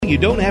you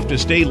don't have to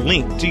stay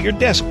linked to your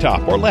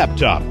desktop or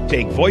laptop.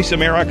 Take Voice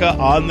America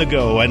on the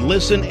go and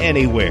listen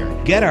anywhere.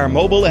 Get our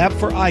mobile app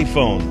for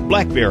iPhone,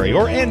 BlackBerry,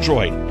 or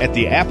Android at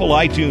the Apple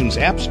iTunes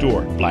App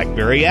Store,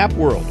 BlackBerry App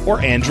World, or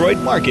Android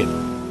Market.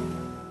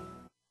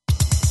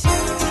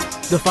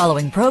 The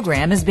following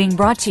program is being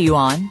brought to you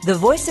on the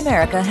Voice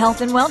America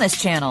Health and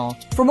Wellness Channel.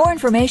 For more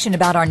information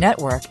about our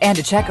network and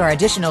to check our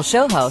additional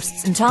show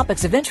hosts and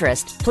topics of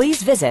interest,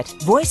 please visit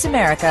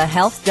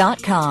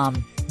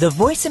voiceamericahealth.com. The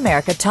Voice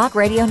America Talk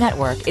Radio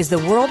Network is the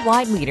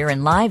worldwide leader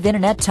in live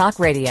Internet talk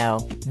radio.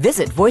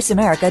 Visit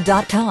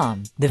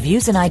voiceamerica.com. The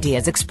views and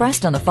ideas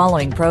expressed on the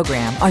following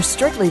program are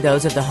strictly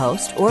those of the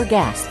host or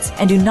guests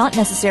and do not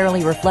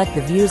necessarily reflect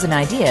the views and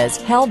ideas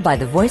held by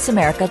the Voice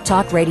America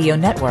Talk Radio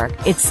Network,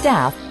 its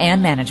staff,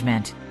 and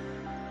management.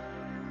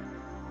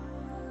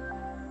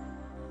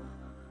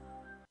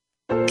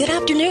 Good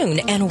afternoon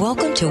and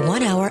welcome to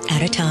 1 Hour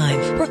at a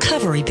Time.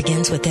 Recovery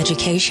begins with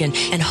education,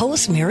 and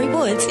host Mary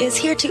Woods is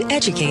here to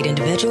educate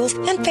individuals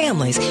and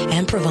families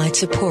and provide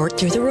support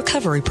through the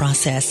recovery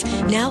process.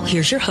 Now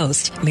here's your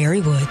host,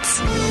 Mary Woods.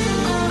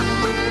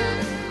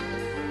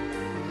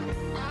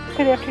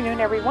 Good afternoon,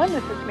 everyone.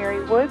 This is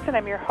Mary Woods, and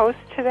I'm your host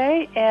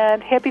today.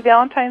 And happy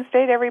Valentine's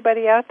Day to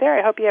everybody out there.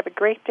 I hope you have a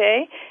great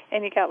day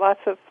and you got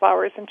lots of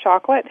flowers and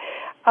chocolate.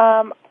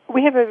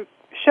 We have a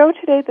show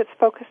today that's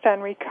focused on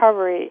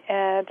recovery,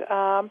 and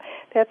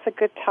that's a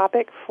good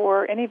topic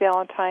for any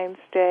Valentine's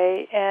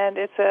Day, and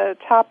it's a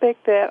topic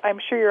that I'm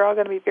sure you're all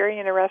going to be very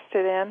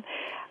interested in.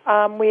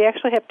 We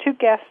actually have two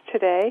guests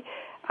today,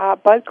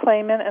 Bud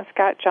Clayman and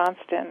Scott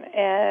Johnston,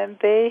 and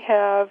they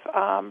have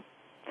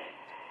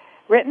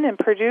written and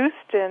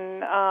produced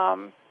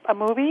a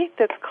movie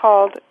that's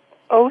called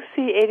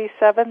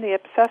OC87, the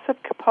Obsessive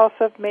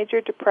Compulsive Major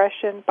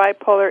Depression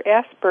Bipolar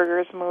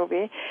Asperger's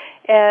movie.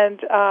 And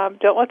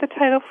don't let the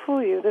title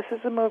fool you. This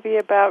is a movie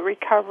about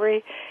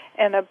recovery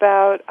and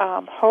about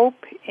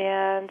hope,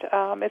 and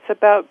it's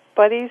about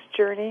Buddy's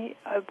journey,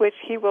 which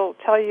he will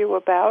tell you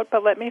about.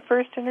 But let me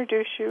first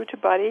introduce you to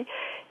Buddy.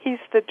 He's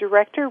the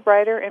director,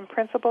 writer, and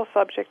principal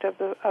subject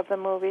of the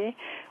movie.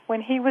 When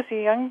he was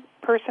a young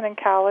person in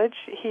college,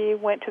 he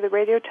went to the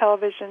radio,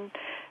 television,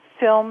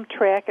 film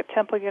track at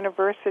Temple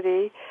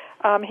University.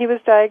 He was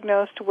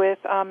diagnosed with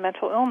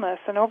mental illness,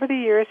 and over the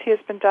years he has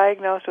been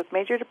diagnosed with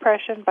major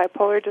depression,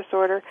 bipolar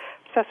disorder,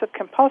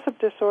 obsessive-compulsive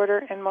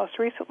disorder, and most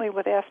recently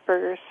with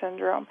Asperger's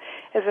syndrome.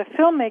 As a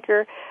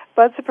filmmaker,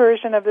 Bud's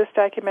version of this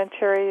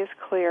documentary is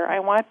clear. I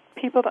want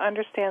people to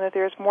understand that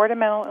there is more to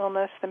mental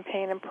illness than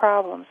pain and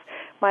problems.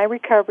 My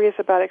recovery is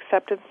about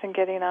acceptance and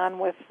getting on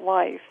with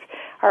life.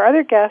 Our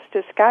other guest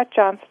is Scott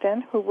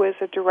Johnston, who was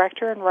a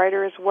director and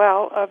writer as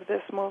well of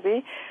this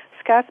movie.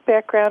 Scott's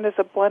background is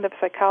a blend of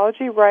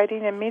psychology,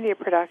 writing, and media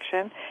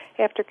production.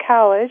 After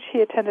college, he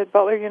attended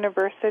Butler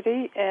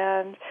University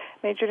and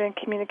majored in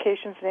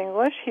communications and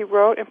English. He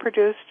wrote and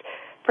produced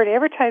for an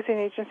advertising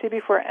agency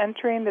before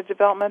entering the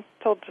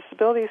developmental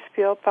disabilities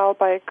field, followed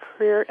by a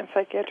career in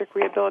psychiatric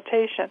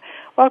rehabilitation.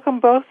 Welcome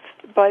both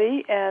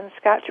Buddy and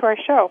Scott to our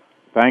show.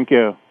 Thank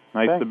you.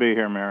 Nice to be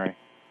here, Mary.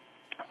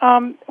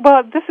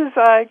 Well, this is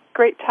a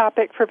great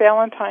topic for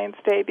Valentine's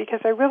Day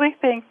because I really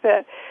think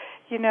that,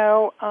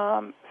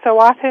 so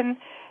often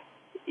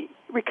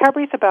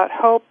recovery is about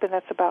hope, and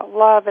it's about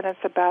love, and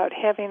it's about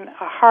having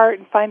a heart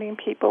and finding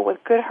people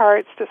with good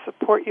hearts to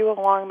support you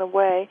along the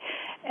way.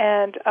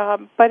 And,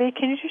 Buddy,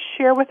 can you just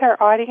share with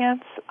our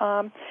audience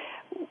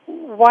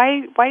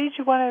why did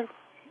you want to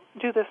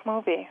do this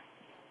movie?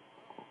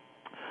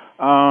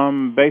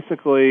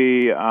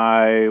 Basically,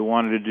 I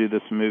wanted to do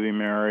this movie,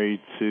 Mary,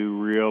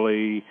 to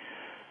really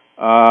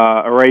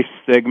erase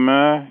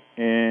stigma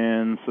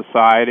in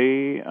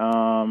society.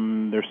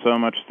 There's so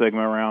much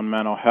stigma around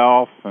mental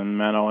health and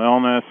mental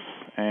illness,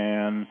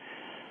 and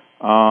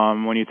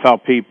when you tell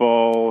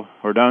people,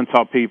 or don't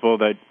tell people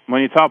that,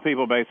 when you tell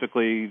people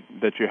basically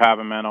that you have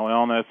a mental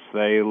illness,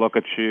 they look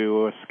at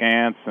you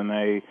askance and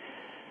they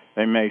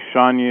may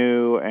shun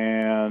you,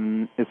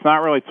 and it's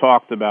not really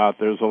talked about.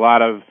 There's a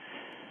lot of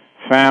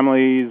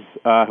families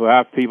who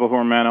have people who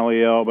are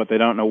mentally ill, but they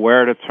don't know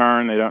where to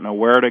turn, they don't know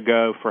where to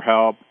go for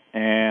help.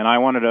 And I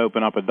wanted to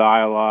open up a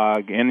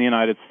dialogue in the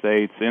United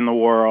States, in the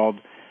world,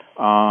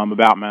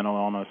 about mental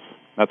illness.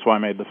 That's why I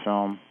made the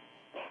film.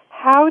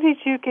 How did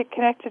you get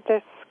connected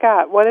to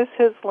Scott? What is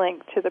his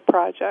link to the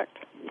project?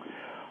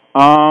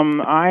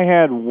 I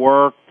had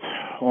worked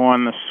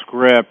on the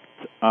script.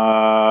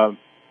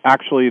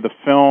 Actually, the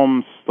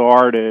film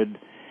started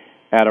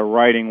at a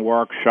writing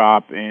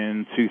workshop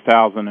in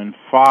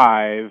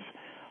 2005.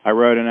 I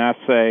wrote an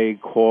essay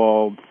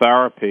called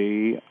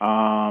Therapy.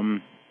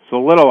 It's a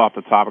little off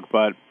the topic,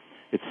 but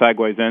it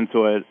segues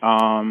into it.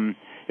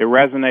 It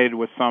resonated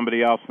with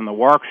somebody else in the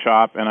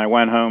workshop, and I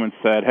went home and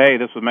said, hey,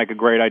 this would make a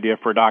great idea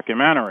for a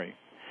documentary.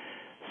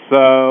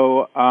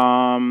 So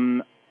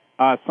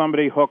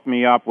somebody hooked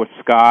me up with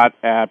Scott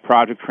at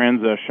Project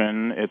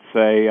Transition. It's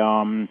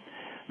a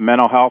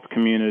mental health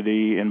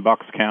community in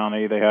Bucks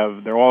County.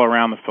 They're all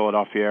around the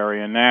Philadelphia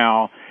area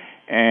now.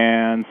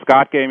 And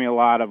Scott gave me a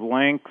lot of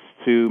links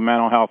to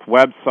mental health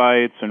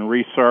websites and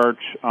research.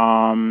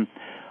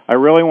 I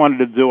really wanted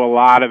to do a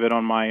lot of it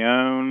on my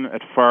own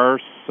at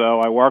first, so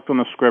I worked on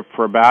the script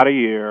for about a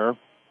year,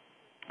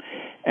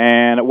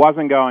 and it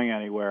wasn't going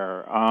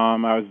anywhere.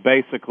 I was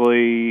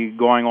basically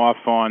going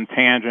off on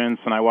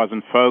tangents, and I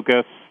wasn't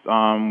focused,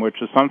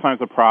 which is sometimes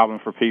a problem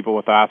for people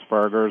with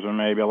Asperger's, or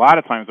maybe a lot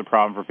of times a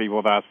problem for people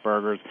with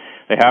Asperger's.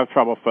 They have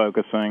trouble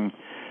focusing.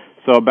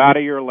 So about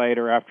a year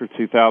later, after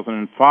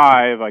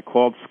 2005, I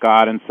called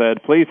Scott and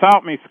said, "Please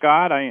help me,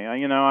 Scott.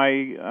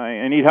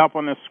 I need help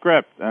on this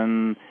script."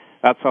 And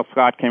that's how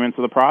Scott came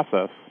into the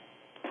process.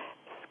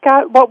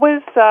 Scott, what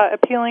was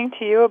appealing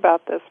to you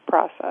about this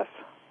process?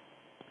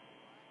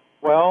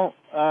 Well,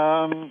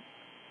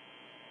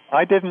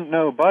 I didn't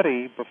know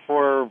Buddy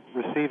before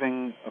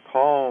receiving a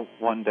call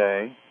one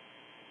day,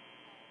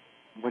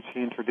 which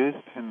he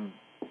introduced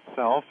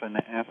himself and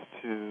asked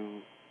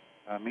to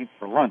meet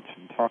for lunch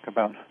and talk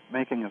about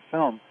making a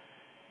film.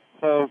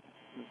 So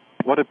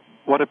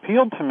what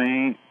appealed to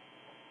me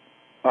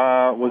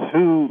was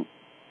who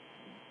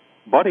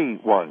Buddy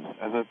was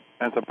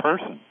as a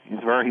person. He's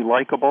very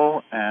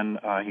likable, and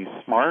he's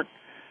smart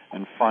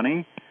and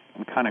funny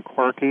and kind of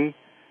quirky.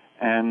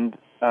 And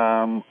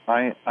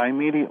I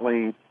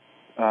immediately,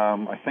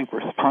 I think,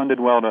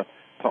 responded well to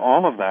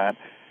all of that.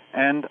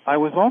 And I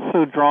was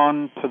also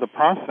drawn to the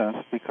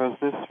process because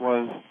this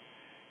was,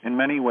 in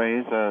many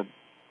ways, a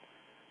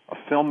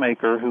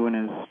filmmaker who, in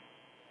his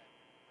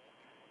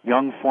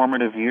young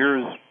formative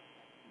years,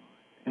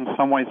 in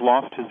some ways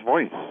lost his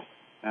voice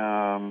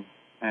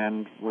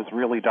and was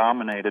really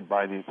dominated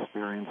by the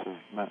experience of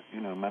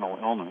mental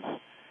illness.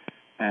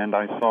 And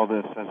I saw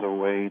this as a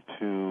way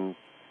to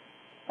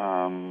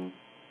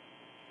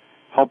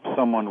help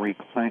someone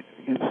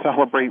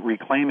celebrate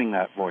reclaiming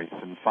that voice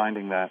and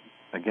finding that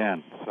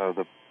again. So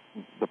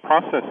the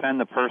process and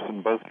the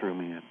person both drew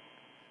me in.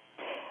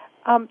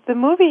 The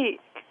movie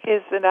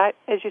is,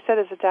 as you said,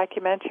 is a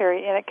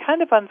documentary, and it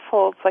kind of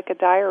unfolds like a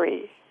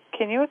diary.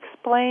 Can you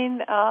explain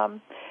to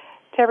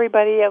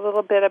everybody a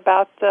little bit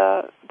about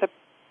the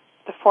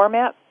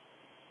format?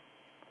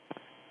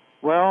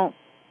 Well,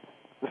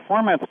 the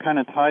format's kind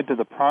of tied to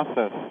the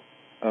process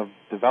of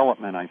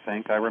development, I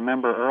think. I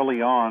remember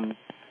early on,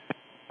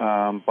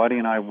 Buddy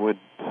and I would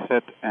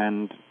sit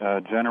and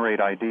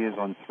generate ideas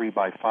on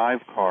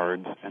 3x5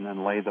 cards and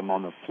then lay them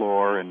on the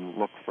floor and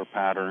look for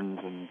patterns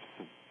and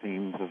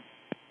themes of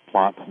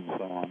plots and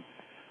so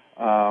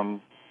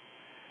on.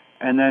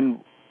 And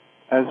then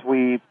as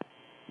we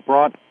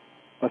brought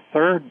a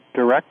third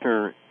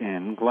director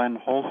in, Glenn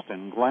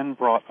Holston, Glenn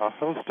brought a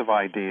host of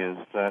ideas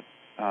that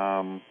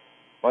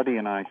Buddy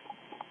and I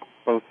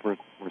both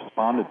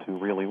responded to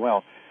really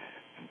well.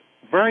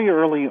 Very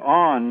early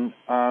on,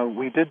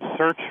 we did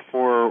search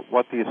for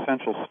what the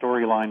essential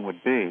storyline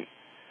would be.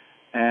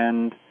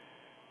 And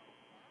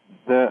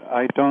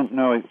I don't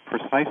know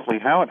precisely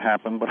how it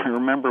happened, but I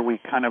remember we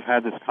kind of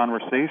had this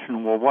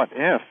conversation, well, what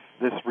if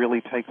this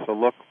really takes a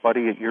look,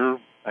 Buddy, at your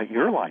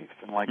life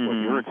and like what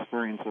your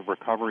experience of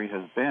recovery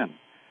has been.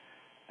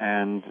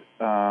 And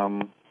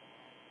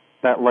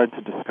that led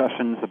to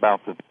discussions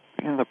about the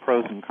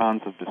pros and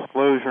cons of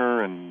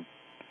disclosure and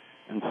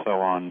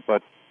so on.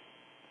 But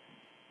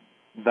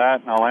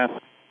that, and I'll ask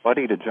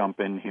Buddy to jump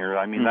in here.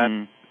 I mean,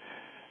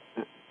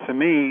 that to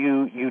me,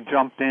 you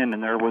jumped in,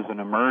 and there was an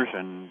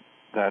immersion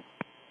that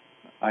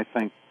I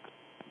think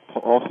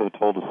also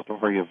told a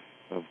story of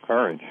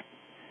courage.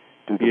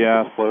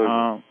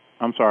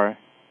 I'm sorry.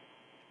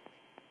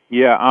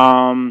 Yeah,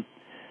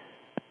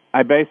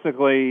 I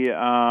basically,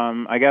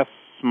 I guess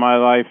my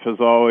life has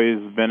always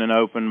been an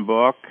open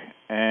book,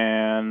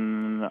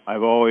 and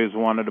I've always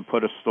wanted to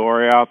put a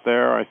story out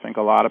there. I think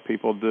a lot of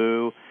people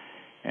do,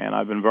 and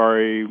I've been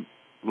very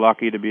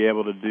lucky to be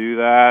able to do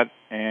that.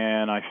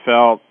 And I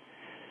felt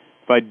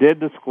if I did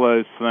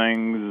disclose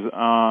things,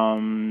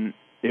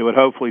 it would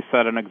hopefully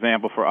set an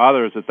example for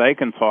others that they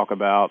can talk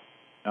about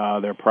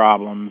their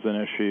problems and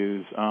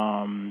issues.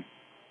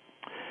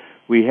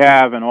 We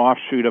have an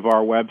offshoot of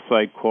our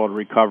website called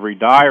Recovery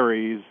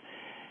Diaries,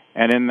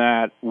 and in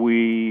that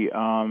we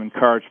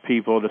encourage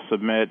people to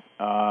submit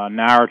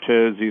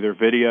narratives, either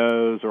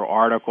videos or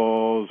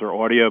articles or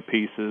audio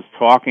pieces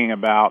talking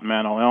about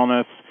mental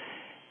illness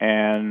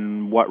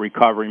and what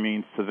recovery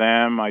means to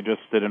them. I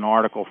just did an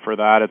article for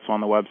that. It's on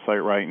the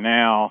website right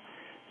now.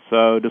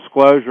 So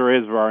disclosure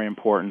is very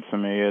important to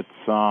me.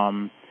 It's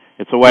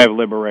a way of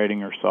liberating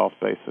yourself,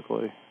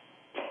 basically.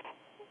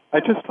 I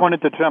just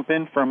wanted to jump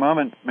in for a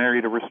moment,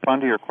 Mary, to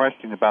respond to your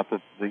question about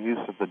the use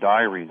of the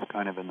diaries,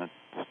 kind of in the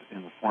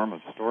form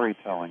of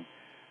storytelling.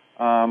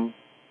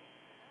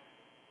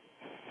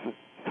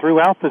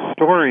 Throughout the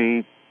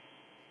story,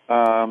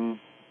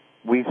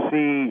 we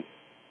see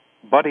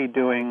Buddy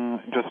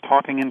just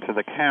talking into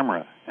the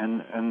camera,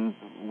 and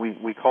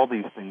we call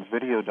these things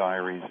video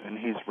diaries, and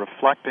he's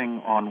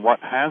reflecting on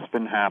what has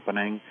been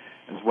happening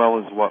as well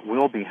as what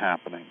will be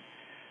happening.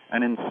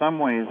 And in some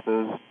ways,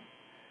 those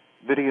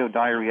video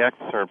diary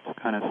excerpts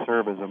kind of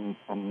serve as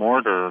a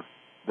mortar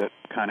that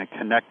kind of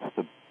connects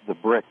the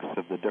bricks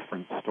of the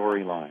different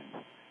storylines.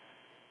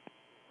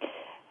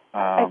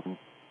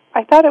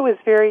 I thought it was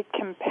very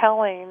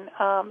compelling.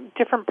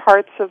 Different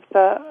parts of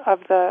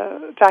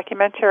the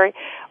documentary.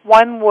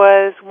 One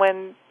was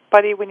when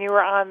you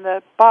were on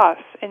the bus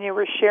and you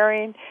were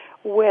sharing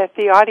with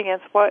the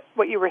audience what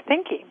you were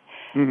thinking,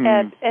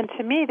 and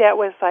to me that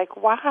was like,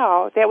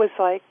 wow, that was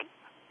like,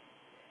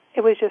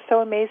 it was just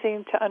so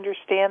amazing to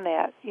understand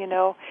that,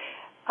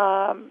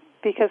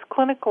 because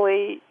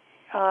clinically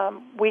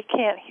we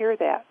can't hear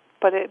that,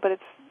 but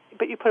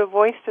you put a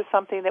voice to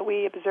something that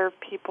we observe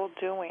people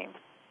doing.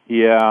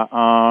 Yeah,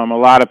 a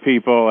lot of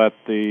people at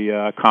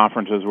the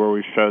conferences where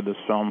we showed this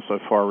film so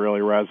far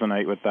really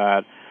resonate with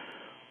that.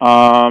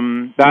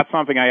 That's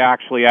something I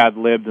actually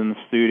ad-libbed in the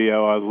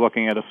studio. I was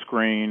looking at a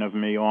screen of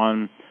me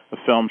a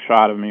film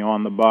shot of me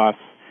on the bus,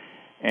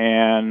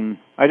 and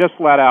I just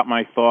let out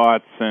my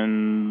thoughts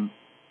and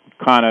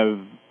kind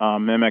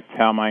of mimicked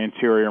how my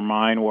interior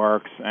mind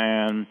works.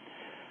 And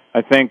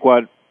I think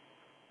when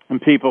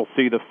people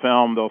see the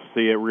film, they'll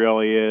see it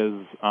really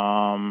is,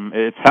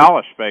 it's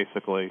hellish,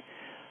 basically.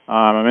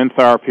 I'm in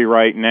therapy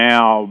right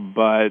now,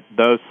 but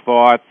those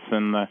thoughts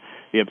and the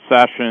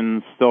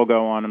obsessions still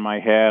go on in my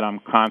head. I'm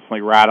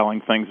constantly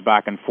rattling things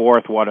back and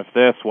forth. What if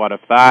this? What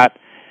if that?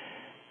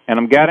 And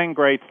I'm getting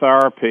great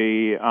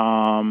therapy, but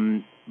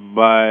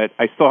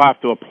I still have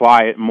to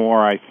apply it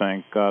more, I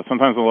think.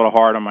 Sometimes I'm a little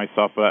hard on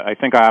myself, but I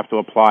think I have to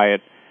apply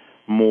it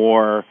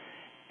more.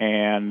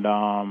 And,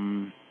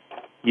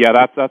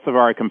 that's a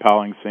very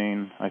compelling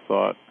scene, I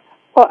thought.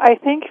 Well, I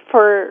think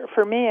for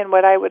me, and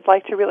what I would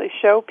like to really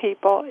show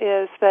people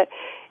is that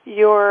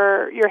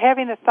you're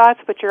having the thoughts,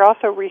 but you're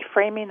also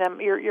reframing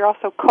them. You're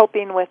also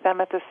coping with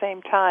them at the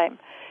same time,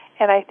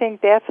 and I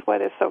think that's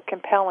what is so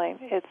compelling.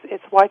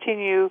 It's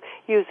watching you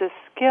use a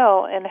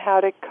skill in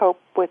how to cope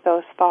with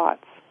those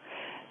thoughts.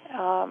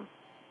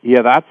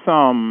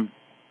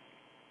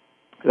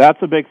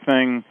 That's a big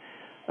thing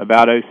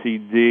about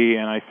OCD,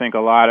 and I think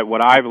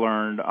what I've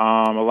learned,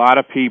 a lot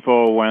of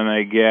people, when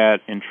they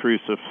get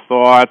intrusive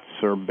thoughts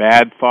or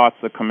bad thoughts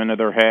that come into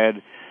their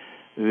head,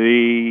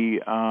 the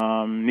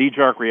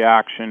knee-jerk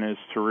reaction is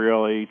to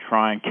really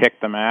try and kick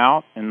them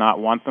out and not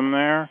want them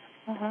there.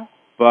 Mm-hmm.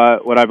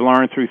 But what I've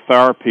learned through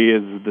therapy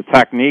is the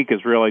technique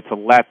is really to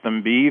let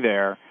them be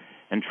there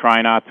and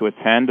try not to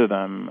attend to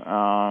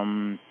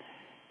them.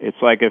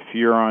 It's like if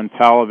you're on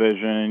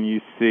television and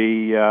you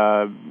see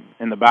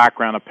in the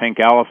background a pink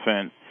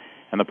elephant,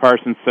 and the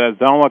person says,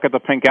 "Don't look at the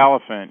pink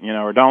elephant,"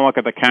 or "Don't look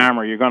at the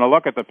camera." You're going to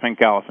look at the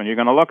pink elephant. You're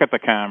going to look at the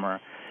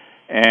camera.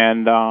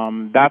 And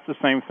that's the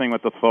same thing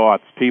with the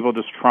thoughts. People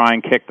just try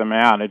and kick them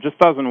out. It just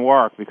doesn't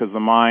work because the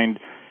mind,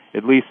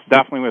 at least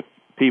definitely with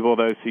people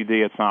with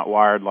OCD, it's not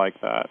wired like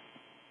that.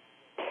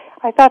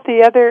 I thought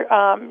the other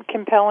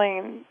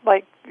compelling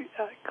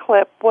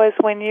clip was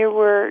when you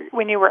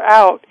were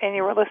out and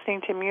you were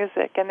listening to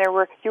music, and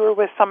you were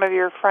with some of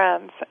your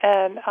friends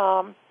and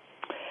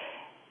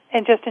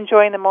just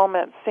enjoying the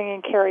moment,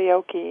 singing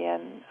karaoke,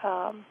 and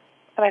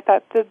I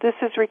thought this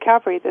is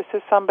recovery. This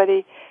is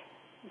somebody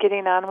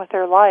getting on with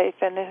their life,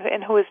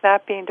 and who is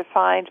not being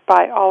defined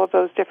by all of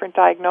those different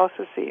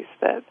diagnoses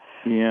that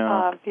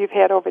you've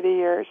had over the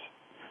years.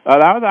 That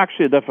was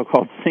actually a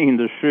difficult scene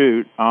to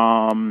shoot,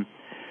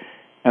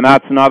 and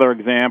that's another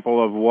example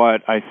of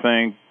what I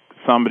think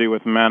somebody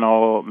with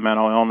mental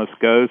illness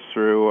goes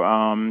through,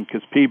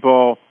 because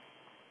people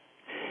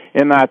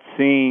in that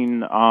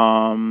scene,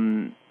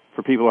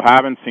 for people who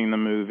haven't seen the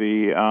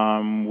movie,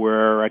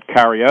 we're at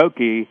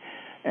karaoke,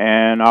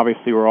 and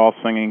obviously we're all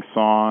singing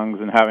songs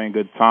and having a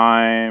good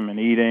time and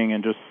eating,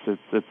 and just it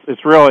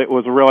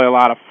was really a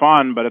lot of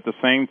fun. But at the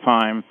same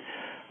time,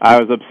 I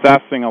was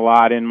obsessing a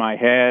lot in my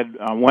head.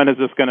 When is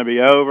this going to be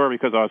over?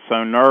 Because I was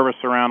so nervous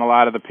around a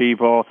lot of the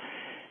people,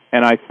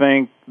 and I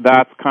think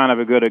that's kind of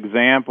a good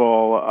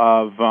example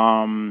of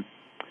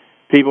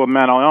people with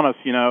mental illness.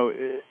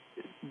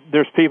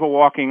 There's people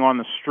walking on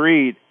the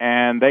street,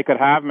 and they could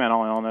have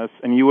mental illness,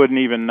 and you wouldn't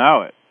even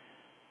know it.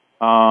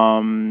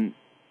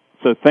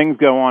 So things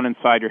go on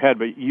inside your head,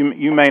 but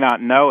you may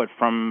not know it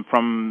from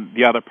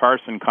the other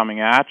person coming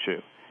at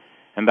you.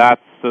 And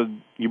that's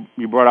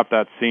you brought up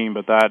that scene,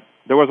 but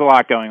there was a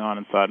lot going on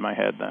inside my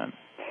head then.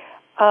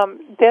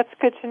 That's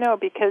good to know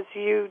because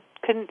you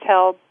couldn't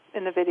tell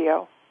in the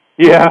video.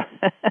 Yeah.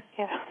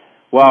 Yeah.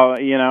 Well,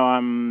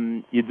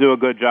 you do a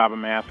good job of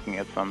masking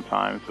it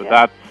sometimes, but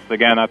that's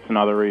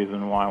another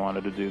reason why I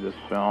wanted to do this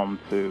film,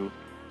 to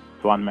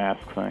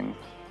unmask things.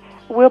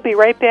 We'll be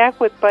right back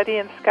with Buddy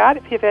and Scott.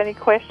 If you have any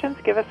questions,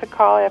 give us a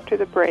call after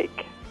the break.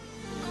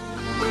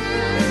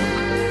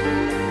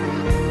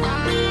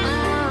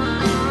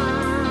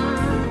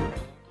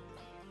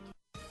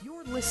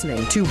 You're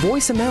listening to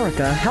Voice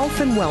America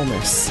Health and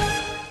Wellness.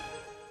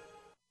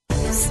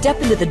 Step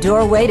into the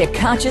doorway to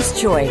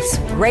conscious choice,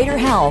 greater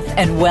health,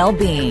 and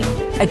well-being.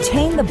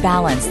 Attain the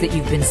balance that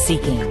you've been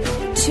seeking.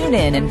 Tune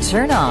in and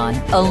turn on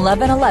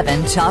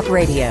 1111 Talk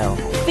Radio.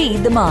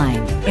 Feed the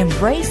mind.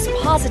 Embrace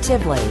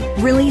positively.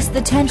 Release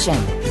the tension.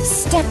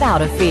 Step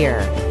out of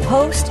fear.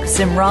 Host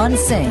Simran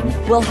Singh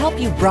will help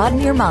you broaden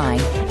your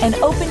mind and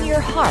open your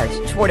heart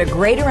toward a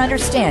greater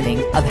understanding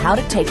of how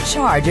to take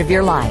charge of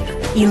your life.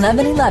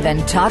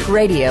 1111 Talk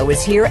Radio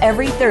is here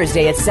every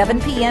Thursday at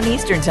 7 p.m.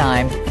 Eastern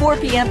Time, 4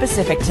 p.m.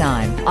 Pacific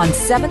Time on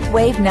 7th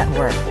Wave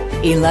Network.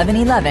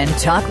 1111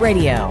 Talk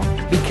Radio,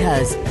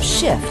 because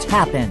shift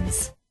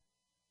happens.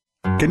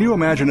 Can you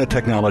imagine a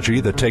technology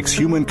that takes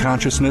human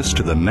consciousness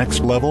to the next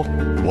level?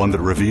 One that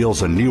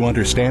reveals a new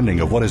understanding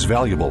of what is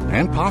valuable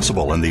and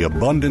possible in the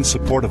abundant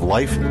support of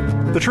life?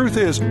 The truth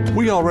is,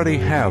 we already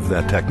have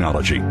that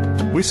technology.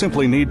 We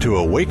simply need to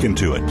awaken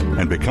to it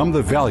and become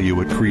the value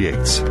it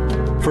creates.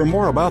 For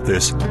more about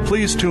this,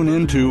 please tune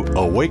in to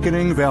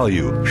Awakening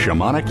Value,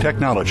 Shamanic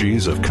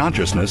Technologies of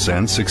Consciousness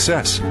and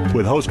Success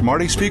with host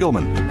Marty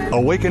Spiegelman.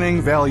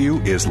 Awakening Value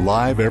is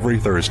live every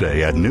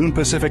Thursday at noon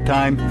Pacific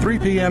Time, 3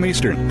 p.m.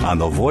 Eastern on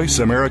the Voice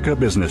America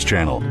Business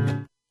Channel.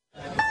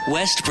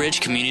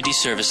 Westbridge Community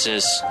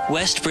Services.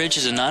 Westbridge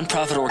is a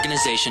nonprofit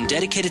organization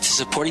dedicated to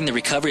supporting the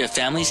recovery of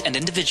families and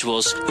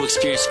individuals who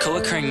experience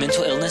co-occurring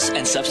mental illness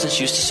and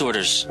substance use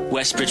disorders.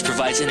 Westbridge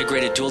provides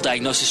integrated dual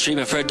diagnosis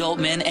treatment for adult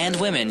men and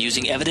women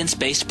using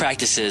evidence-based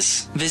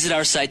practices. Visit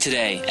our site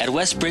today at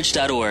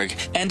westbridge.org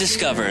and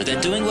discover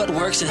that doing what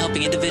works in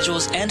helping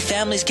individuals and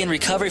families gain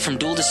recovery from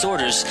dual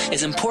disorders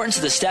is important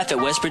to the staff at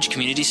Westbridge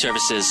Community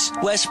Services.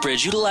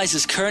 Westbridge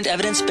utilizes current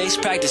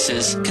evidence-based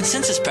practices,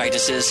 consensus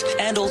practices,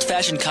 and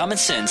old-fashioned common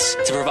sense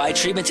to provide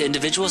treatment to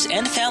individuals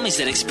and families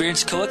that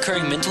experience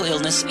co-occurring mental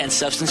illness and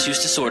substance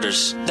use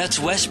disorders. That's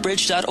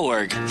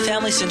westbridge.org,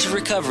 Family Centered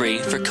Recovery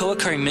for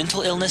co-occurring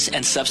mental illness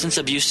and substance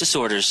abuse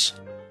disorders.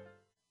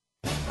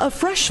 A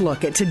fresh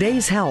look at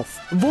today's health.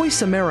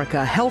 Voice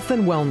America Health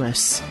and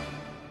Wellness.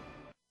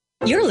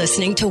 You're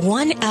listening to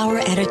 1 Hour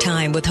at a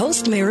Time with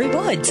host Mary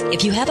Woods.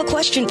 If you have a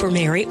question for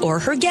Mary or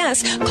her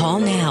guest, call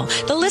now.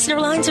 The listener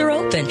lines are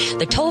open.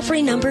 The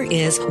toll-free number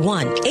is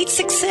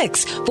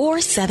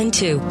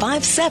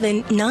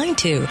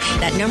 1-866-472-5792.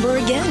 That number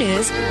again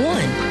is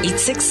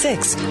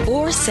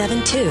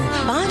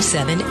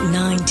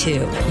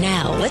 1-866-472-5792.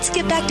 Now, let's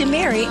get back to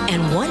Mary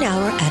and 1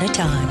 Hour at a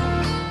Time.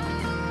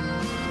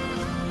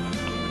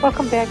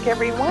 Welcome back,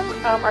 everyone.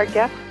 Our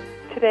guests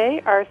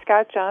today are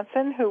Scott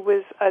Johnson, who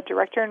was a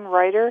director and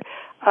writer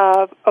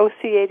of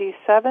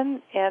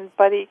OC87, and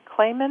Buddy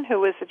Clayman, who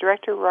was the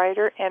director,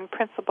 writer, and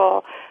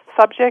principal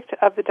subject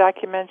of the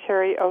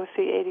documentary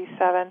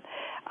OC87.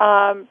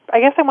 I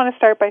guess I want to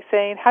start by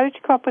saying, how did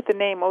you come up with the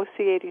name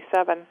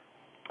OC87?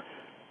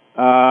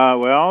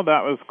 Well,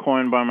 that was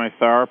coined by my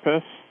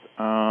therapist.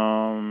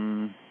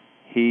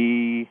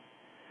 He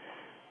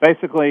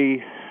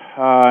basically...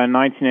 in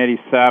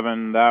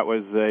 1987, that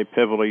was a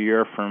pivotal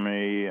year for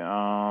me.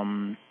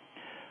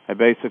 I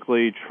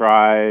basically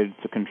tried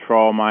to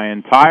control my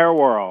entire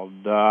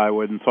world. I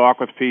wouldn't talk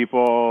with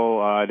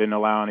people. I didn't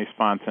allow any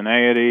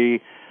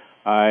spontaneity.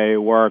 I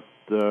worked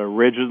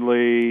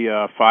rigidly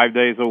 5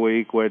 days a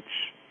week, which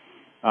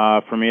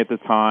for me at the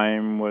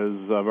time was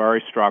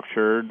very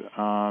structured.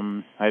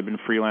 I had been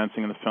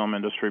freelancing in the film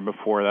industry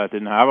before that,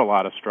 didn't have a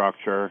lot of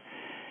structure.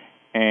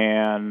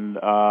 And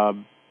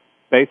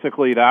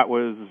basically, that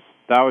was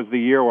the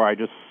year where I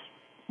just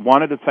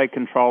wanted to take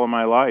control of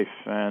my life,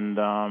 and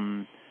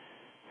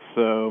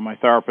so my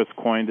therapist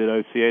coined it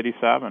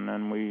OC87,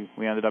 and we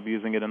ended up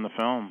using it in the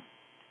film.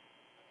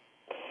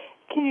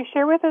 Can you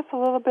share with us a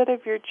little bit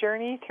of your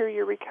journey through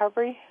your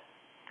recovery?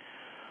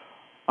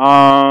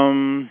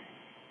 In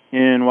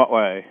what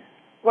way?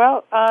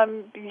 Well,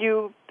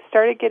 you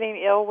started getting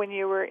ill when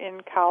you were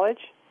in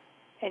college,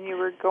 and you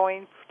were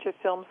going to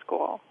film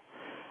school.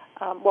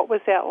 What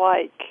was that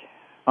like?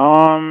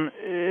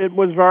 It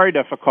was very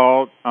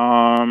difficult.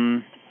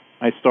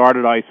 I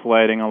started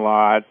isolating a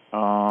lot.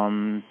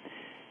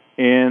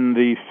 In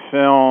the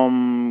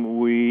film,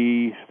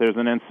 there's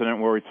an incident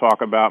where we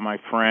talk about my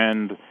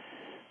friend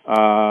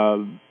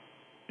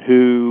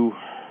who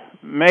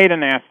made a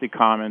nasty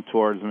comment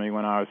towards me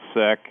when I was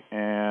sick,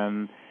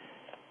 and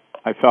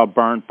I felt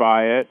burnt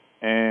by it.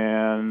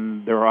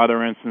 And there were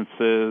other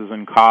instances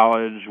in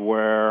college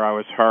where I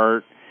was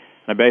hurt,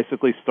 and I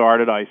basically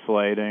started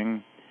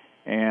isolating.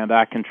 And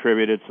that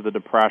contributed to the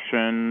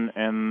depression.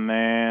 And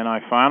then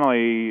I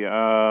finally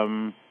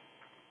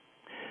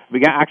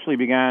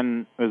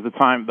began. It was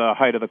the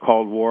height of the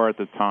Cold War at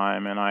the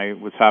time, and I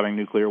was having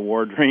nuclear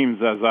war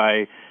dreams as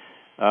I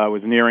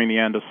was nearing the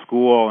end of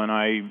school. And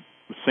I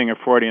was seeing a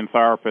Freudian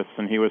therapist,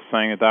 and he was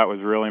saying that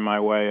was really my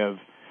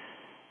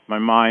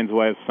mind's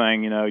way of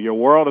saying, your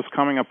world is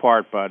coming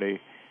apart, buddy.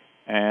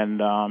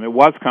 And it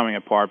was coming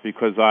apart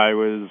because I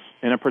was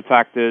in a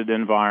protected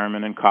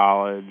environment in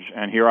college,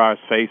 and here I was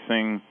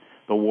facing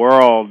the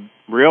world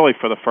really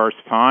for the first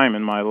time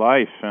in my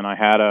life, and I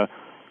had to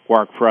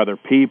work for other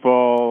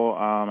people.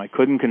 I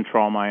couldn't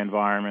control my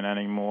environment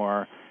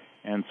anymore,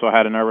 and so I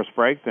had a nervous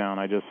breakdown.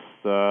 I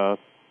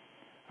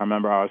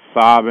remember I was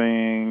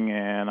sobbing,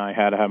 and I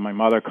had to have my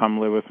mother come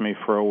live with me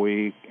for a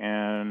week,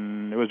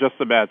 and it was just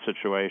a bad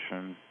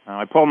situation.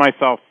 I pulled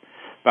myself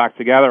back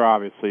together,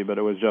 obviously, but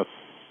it was just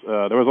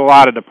there was a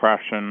lot of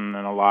depression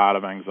and a lot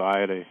of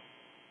anxiety.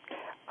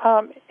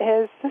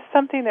 Is this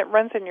something that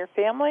runs in your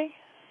family?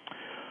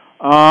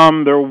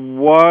 There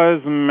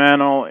was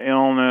mental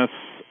illness,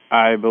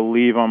 I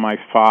believe, on my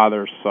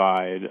father's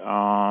side.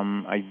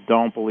 I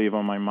don't believe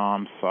on my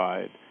mom's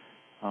side.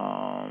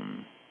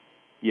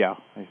 Yeah,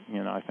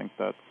 I think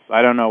that's,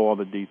 I don't know all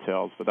the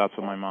details, but that's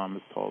what my mom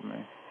has told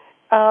me.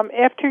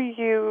 After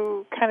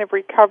you kind of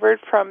recovered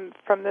from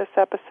this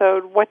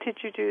episode, what did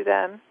you do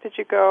then? Did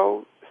you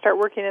go start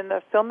working in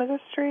the film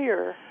industry,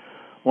 or?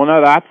 Well,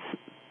 no, that's,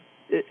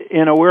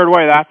 in a weird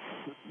way, that's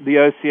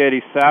the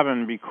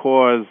OC87,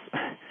 because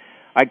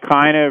I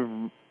kind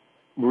of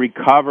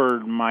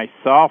recovered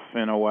myself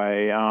in a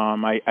way.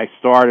 I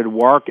started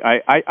work.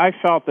 I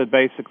felt that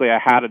basically I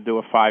had to do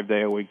a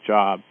 5-day-a-week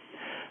job.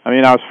 I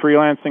mean, I was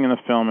freelancing in the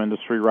film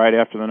industry right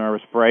after the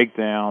nervous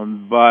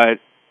breakdown, but,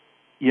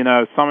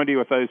 somebody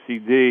with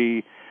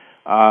OCD,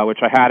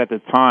 which I had at the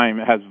time,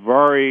 has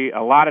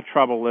a lot of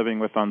trouble living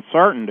with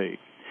uncertainty.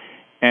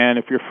 And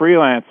if you're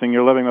freelancing,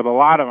 you're living with a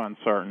lot of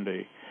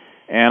uncertainty.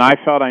 And I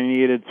felt I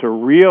needed to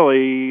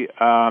really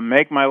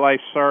make my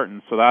life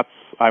certain. So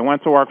I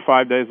went to work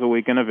 5 days a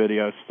week in a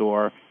video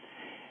store.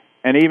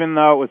 And even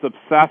though it was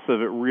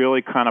obsessive, it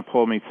really kind of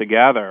pulled me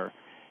together.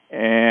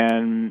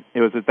 And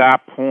it was at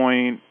that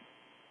point,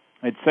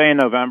 I'd say in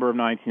November of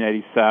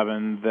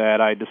 1987,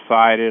 that I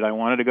decided I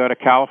wanted to go to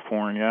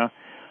California,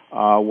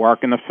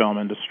 work in the film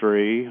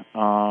industry.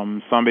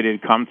 Somebody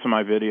had come to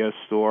my video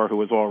store who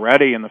was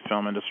already in the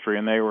film industry,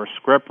 and they were a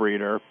script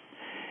reader.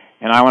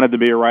 And I wanted to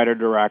be a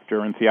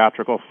writer-director in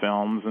theatrical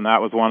films, and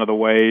that was one of the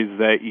ways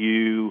that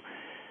you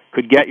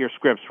could get your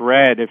scripts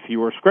read if you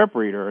were a script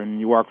reader and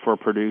you worked for a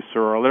producer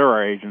or a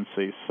literary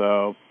agency.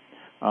 So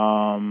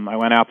I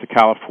went out to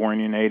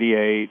California in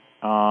 '88.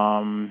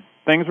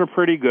 Things were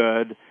pretty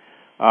good.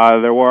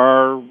 There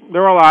were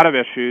a lot of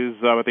issues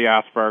with the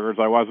Asperger's.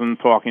 I wasn't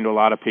talking to a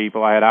lot of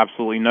people. I had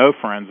absolutely no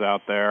friends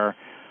out there.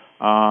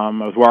 I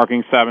was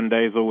working 7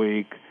 days a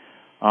week.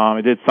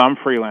 I did some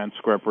freelance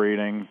script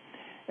reading.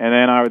 And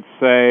then I would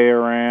say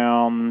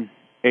around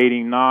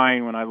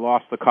 '89, when I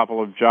lost a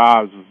couple of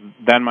jobs,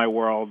 then my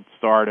world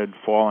started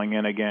falling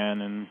in again,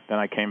 and then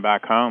I came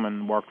back home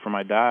and worked for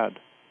my dad.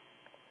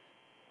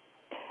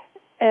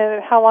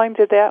 And how long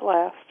did that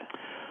last?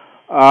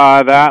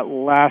 That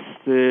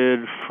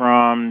lasted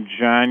from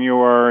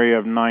January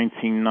of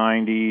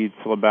 1990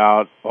 till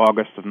about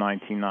August of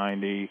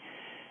 1990.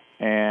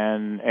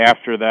 And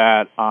after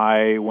that,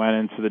 I went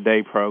into the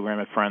day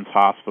program at Friends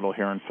Hospital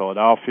here in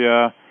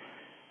Philadelphia.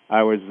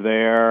 I was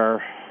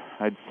there,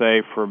 I'd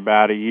say, for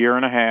about a year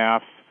and a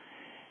half,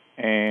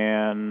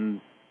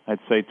 and I'd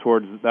say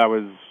took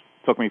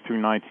me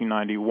through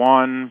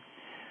 1991.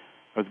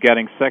 I was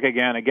getting sick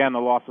again. Again, the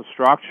loss of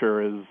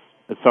structure is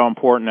so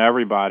important to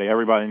everybody.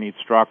 Everybody needs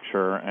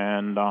structure,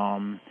 and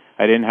I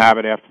didn't have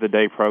it after the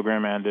day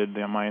program ended.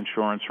 Then my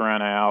insurance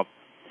ran out,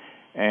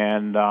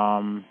 and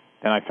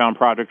then I found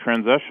Project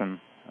Transition.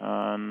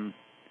 I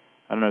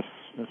don't know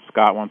if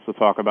Scott wants to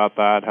talk about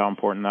that, how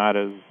important that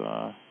is.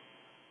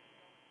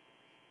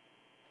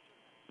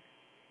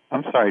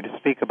 I'm sorry, to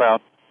speak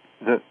about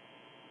the...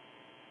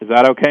 Is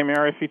that okay,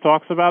 Mary, if he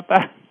talks about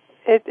that?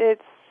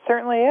 It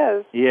certainly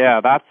is.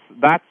 Yeah, that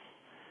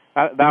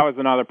was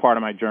another part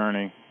of my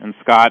journey, and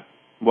Scott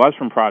was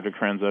from Project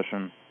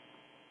Transition.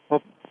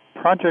 Well,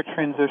 Project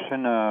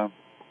Transition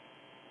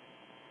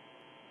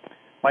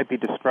might be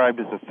described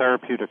as a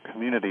therapeutic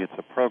community. It's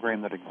a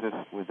program that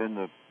exists within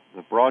the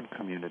broad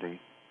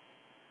community,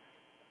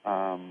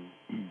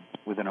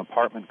 within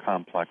apartment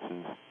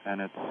complexes,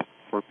 and it's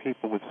for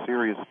people with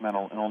serious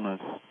mental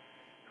illness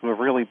who have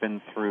really been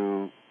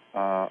through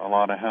a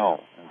lot of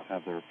hell, as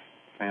have their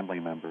family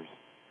members.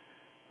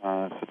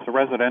 So it's a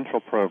residential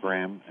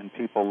program, and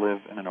people live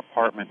in an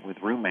apartment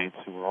with roommates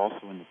who are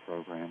also in the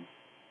program.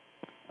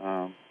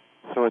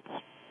 So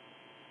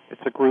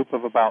it's a group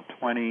of about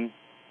 20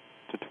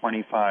 to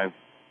 25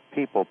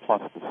 people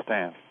plus the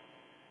staff.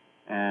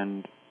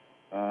 And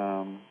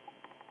a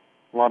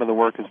lot of the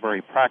work is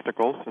very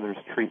practical, so there's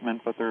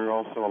treatment, but there are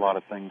also a lot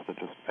of things that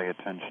just pay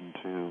attention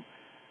to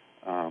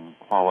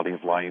quality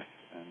of life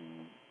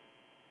and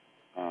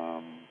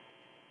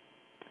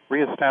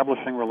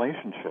reestablishing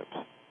relationships.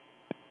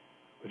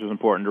 Which is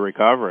important to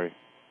recovery.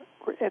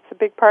 It's a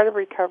big part of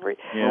recovery.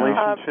 Yeah.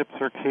 Relationships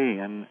are key,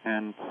 and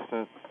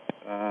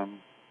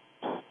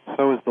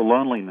so is the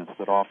loneliness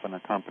that often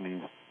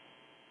accompanies,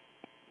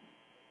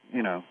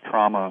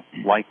 trauma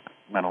like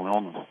mental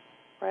illness.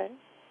 Right.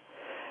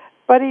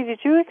 Buddy, did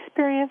you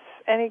experience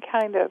any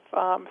kind of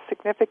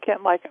significant,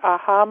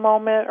 aha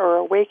moment or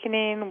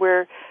awakening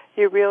where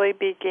you really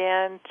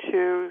began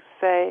to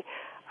say,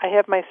 I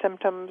have my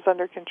symptoms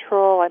under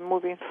control, I'm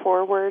moving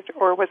forward,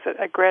 or was it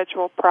a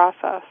gradual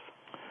process?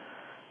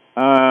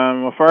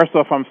 Well, first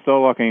off, I'm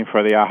still looking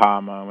for the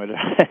aha moment.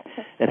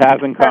 It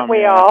hasn't come Aren't we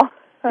yet. all?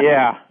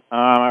 Yeah.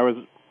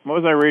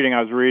 What was I reading?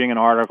 I was reading an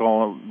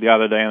article the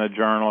other day in the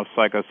Journal of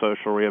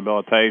Psychosocial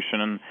Rehabilitation,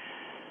 and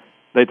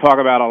they talk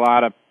about a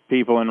lot of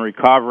people in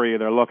recovery.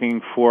 They're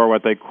looking for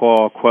what they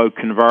call, quote,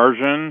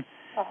 conversion.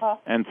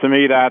 And to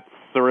me, that's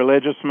the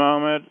religious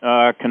moment,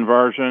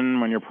 conversion,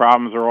 when your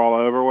problems are all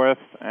over with,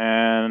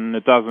 and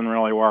it doesn't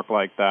really work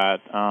like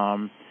that.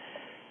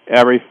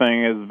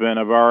 Everything has been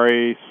a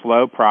very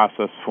slow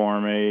process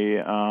for me.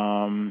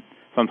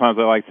 Sometimes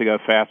I like to go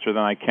faster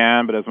than I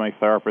can, but as my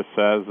therapist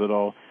says,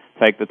 it'll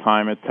take the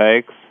time it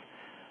takes.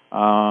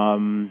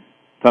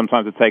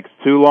 Sometimes it takes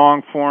too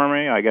long for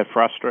me. I get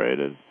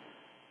frustrated.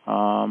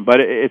 But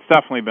it's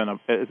definitely been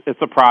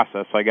it's a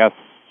process. I guess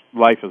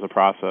life is a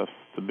process,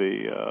 to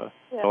be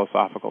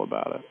philosophical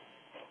about it.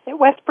 At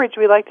Westbridge,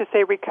 we like to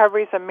say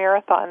recovery is a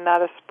marathon,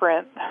 not a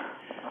sprint.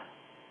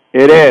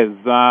 It is.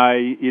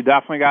 You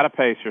definitely got to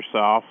pace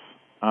yourself.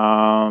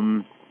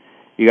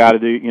 You got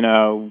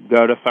to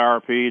go to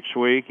therapy each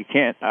week. You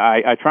can't.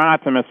 I try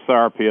not to miss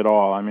therapy at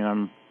all. I mean,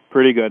 I'm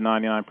pretty good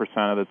 99%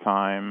 of the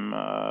time.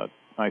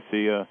 I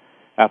see a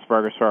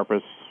Asperger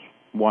therapist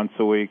once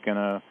a week and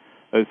a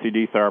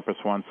OCD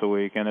therapist once a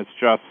week, and it's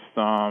just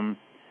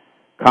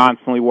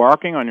constantly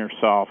working on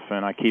yourself.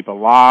 And I keep a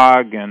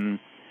log, and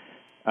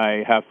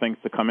I have things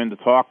to come in to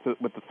talk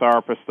with the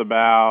therapist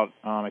about.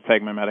 I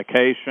take my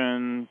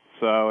medication,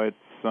 so it's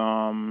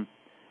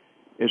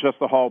just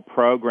a whole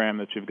program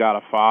that you've got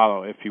to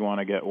follow if you want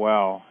to get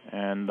well.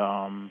 And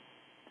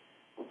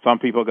some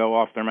people go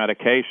off their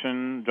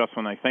medication just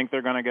when they think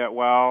they're going to get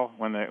well,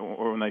 when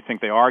they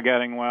think they are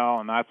getting well,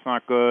 and that's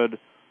not good.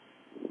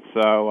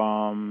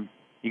 So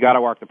you got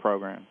to work the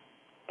program.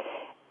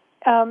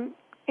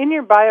 In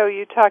your bio,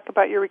 you talk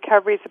about your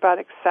recovery is about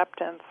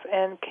acceptance,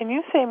 and can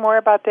you say more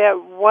about that?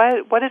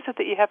 What is it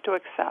that you have to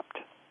accept?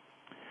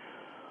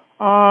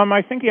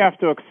 I think you have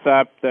to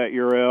accept that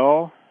you're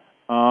ill,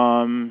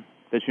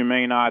 that you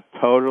may not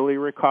totally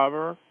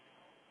recover.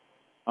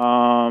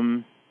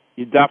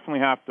 You definitely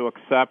have to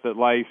accept that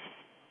life,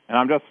 and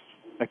I'm just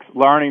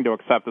learning to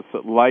accept this,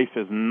 that life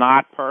is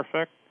not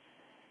perfect.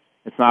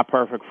 It's not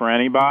perfect for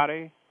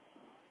anybody.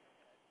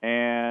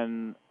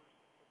 And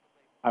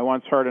I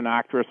once heard an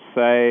actress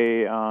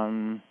say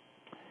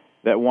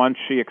that once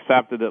she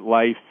accepted that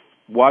life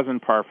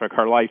wasn't perfect,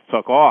 her life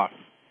took off.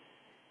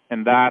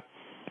 And that's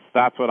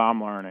what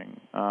I'm learning.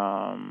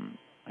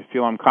 I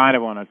feel I'm kind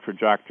of on a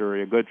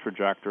good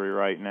trajectory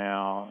right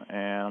now,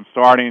 and I'm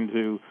starting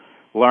to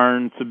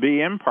learn to be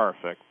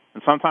imperfect.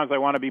 And sometimes I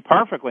want to be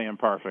perfectly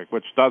imperfect,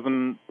 which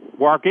doesn't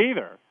work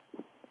either.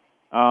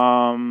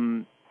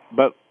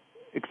 But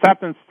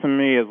acceptance to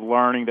me is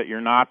learning that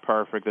you're not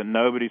perfect, that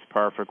nobody's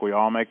perfect, we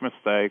all make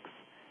mistakes,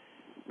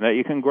 that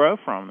you can grow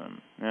from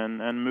them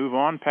and move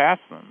on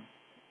past them.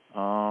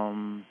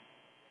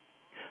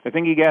 I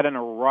think you get in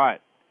a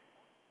rut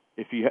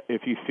if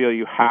you feel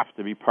you have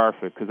to be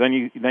perfect, because then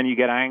you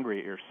get angry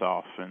at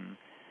yourself and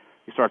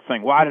you start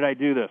saying, why did I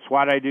do this?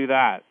 Why did I do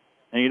that?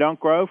 And you don't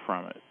grow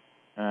from it.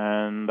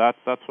 And that's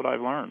what I've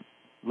learned.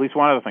 At least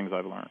one of the things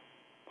I've learned.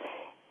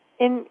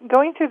 In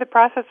going through the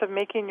process of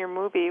making your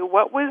movie,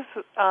 what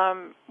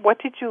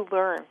did you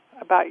learn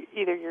about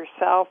either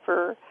yourself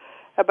or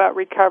about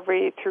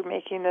recovery through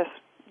making this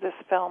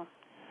film?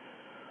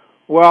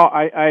 Well,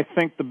 I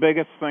think the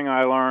biggest thing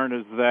I learned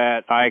is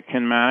that I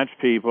can manage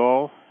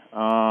people.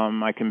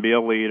 I can be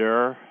a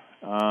leader,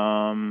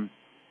 and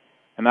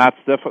that's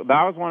difficult.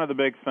 That was one of the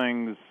big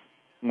things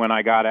when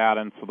I got out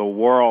into the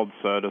world,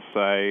 so to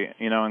say.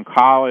 In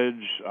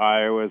college,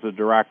 I was a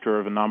director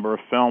of a number of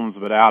films,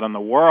 but out in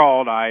the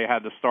world, I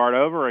had to start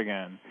over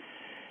again.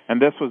 And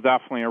this was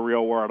definitely a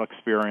real-world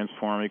experience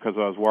for me because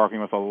I was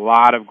working with a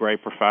lot of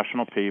great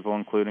professional people,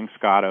 including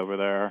Scott over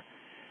there.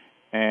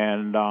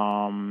 And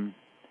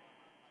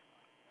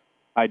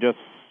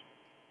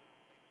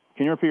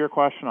can you repeat your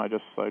question? I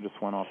just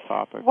went off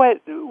topic.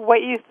 What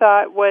you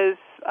thought was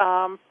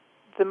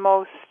the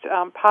most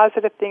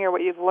positive thing, or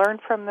what you've learned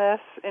from this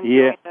in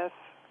doing this?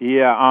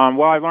 Yeah.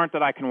 Well, I learned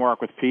that I can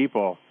work with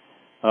people,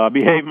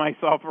 behave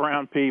myself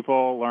around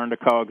people, learn to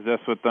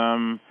coexist with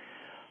them.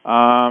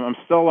 I'm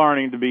still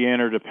learning to be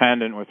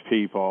interdependent with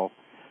people.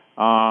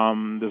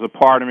 There's a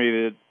part of me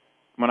that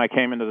when I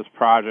came into this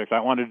project, I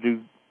wanted to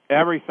do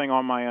everything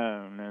on my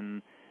own,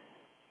 and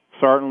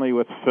certainly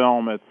with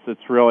film,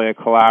 it's really a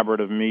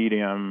collaborative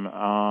medium.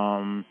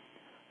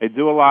 I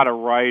do a lot of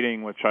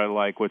writing, which I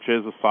like, which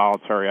is a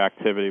solitary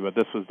activity, but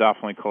this was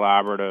definitely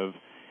collaborative.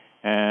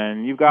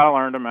 And you've got to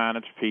learn to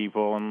manage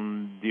people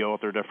and deal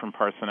with their different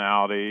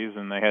personalities,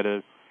 and they had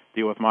to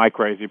deal with my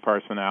crazy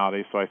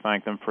personality, so I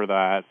thank them for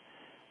that.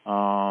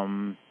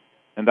 And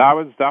that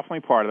was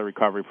definitely part of the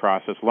recovery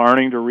process,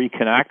 learning to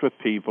reconnect with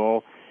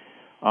people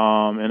in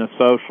a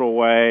social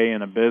way,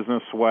 in a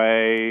business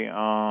way.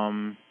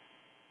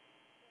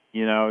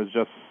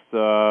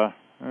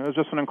 It was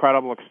just an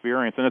incredible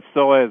experience, and it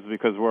still is,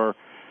 because we're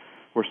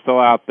still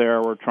out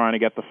there. We're trying to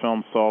get the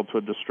film sold to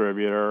a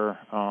distributor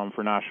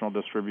for national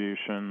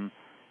distribution,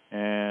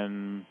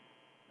 and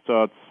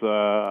so it's.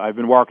 I've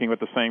been working with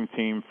the same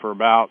team for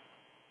about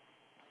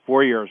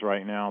 4 years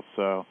right now.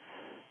 So,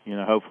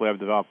 hopefully, I've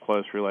developed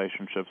close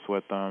relationships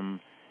with them,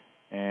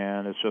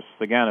 and it's just,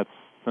 again, it's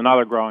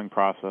another growing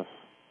process.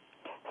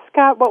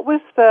 Scott, what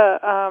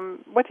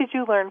did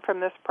you learn from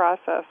this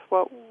process?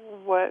 What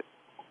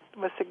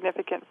was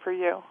significant for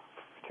you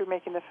through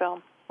making the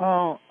film?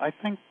 Oh, I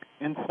think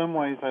in some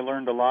ways I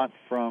learned a lot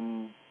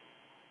from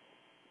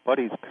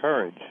Buddy's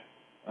courage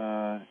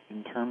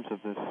in terms of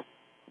this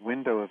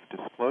window of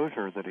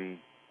disclosure that he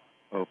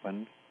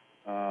opened.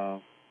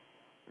 There's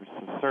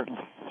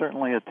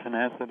certainly a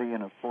tenacity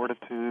and a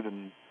fortitude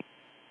and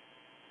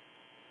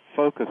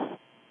focus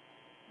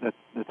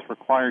that's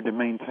required to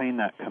maintain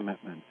that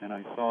commitment, and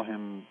I saw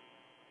him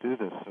do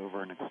this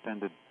over an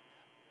extended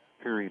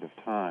period of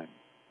time.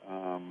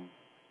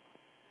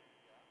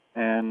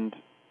 And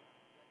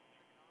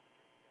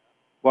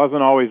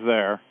wasn't always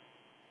there.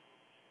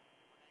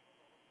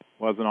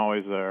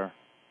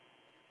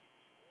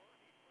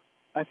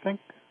 I think,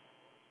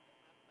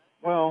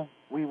 well,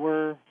 we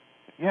were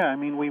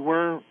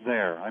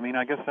there. I mean,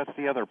 I guess that's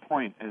the other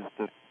point, is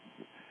that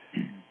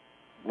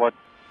what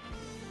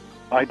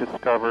I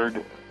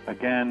discovered,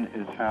 again,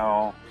 is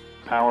how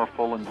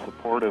powerful and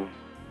supportive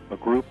a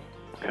group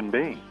can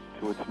be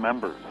to its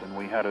members. And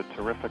we had a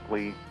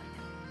terrifically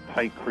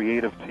tight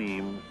creative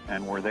team,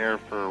 and we're there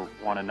for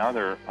one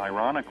another.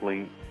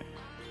 Ironically,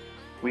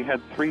 we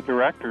had 3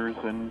 directors,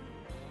 and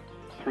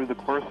through the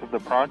course of the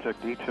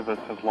project, each of us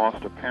has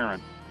lost a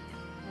parent.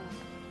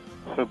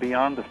 So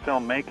beyond the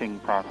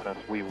filmmaking process,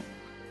 we're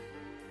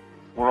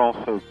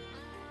also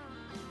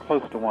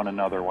close to one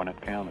another when it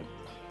counted.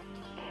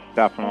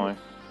 Definitely.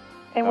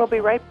 And we'll be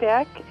right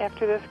back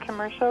after this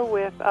commercial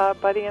with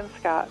Buddy and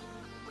Scott.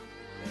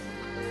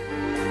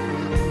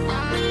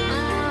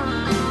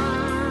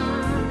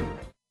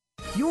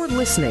 You're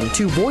listening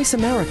to Voice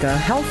America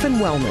Health and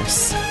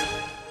Wellness.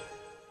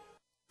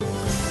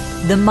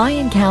 The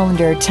Mayan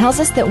calendar tells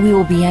us that we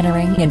will be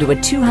entering into a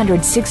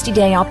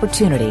 260-day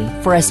opportunity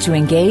for us to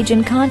engage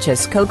in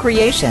conscious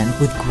co-creation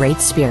with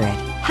Great Spirit.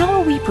 How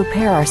will we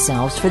prepare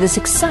ourselves for this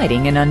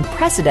exciting and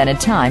unprecedented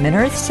time in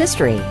Earth's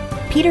history?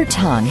 Peter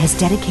Tong has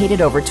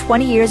dedicated over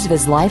 20 years of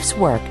his life's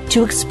work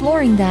to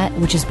exploring that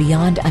which is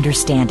beyond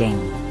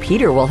understanding.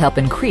 Peter will help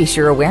increase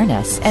your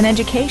awareness and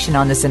education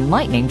on this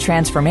enlightening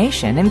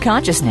transformation in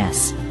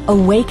consciousness.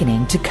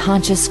 Awakening to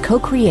Conscious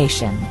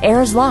Co-Creation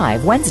airs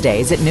live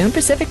Wednesdays at noon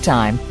Pacific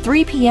Time,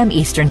 3 p.m.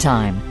 Eastern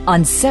Time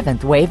on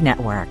 7th Wave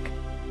Network.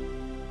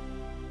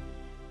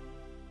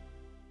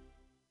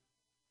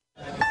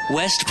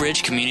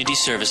 Westbridge Community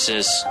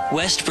Services.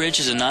 Westbridge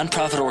is a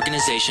nonprofit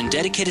organization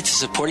dedicated to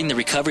supporting the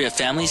recovery of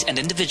families and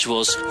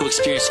individuals who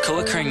experience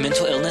co-occurring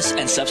mental illness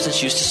and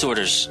substance use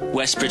disorders.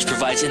 Westbridge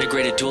provides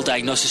integrated dual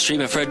diagnosis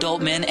treatment for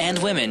adult men and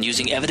women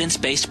using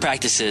evidence-based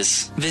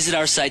practices. Visit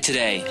our site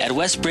today at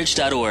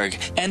westbridge.org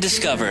and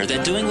discover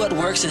that doing what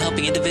works in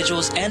helping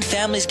individuals and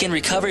families gain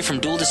recovery from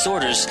dual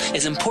disorders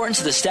is important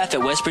to the staff at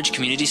Westbridge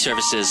Community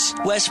Services.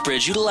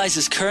 Westbridge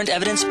utilizes current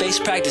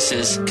evidence-based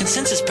practices,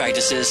 consensus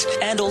practices,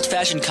 and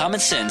old-fashioned common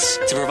sense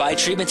to provide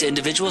treatment to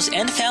individuals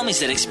and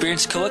families that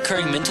experience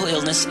co-occurring mental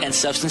illness and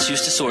substance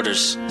use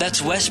disorders.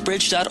 That's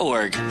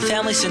westbridge.org,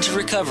 family-centered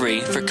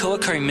recovery for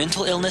co-occurring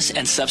mental illness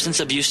and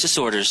substance abuse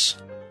disorders.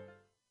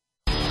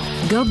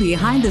 Go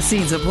behind the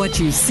scenes of what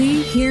you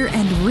see, hear,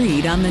 and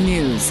read on the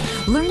news.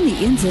 Learn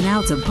the ins and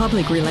outs of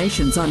public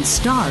relations on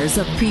Stars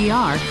of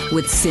PR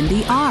with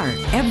Cindy R.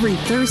 every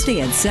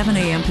Thursday at 7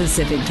 a.m.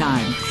 Pacific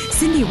Time.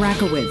 Cindy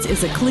Rakowitz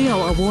is a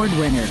Clio Award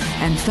winner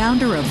and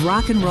founder of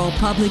Rock and Roll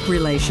Public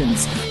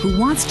Relations, who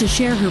wants to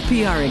share her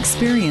PR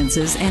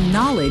experiences and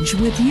knowledge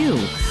with you.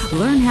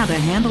 Learn how to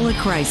handle a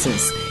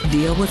crisis,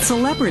 deal with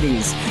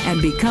celebrities,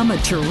 and become a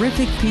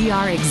terrific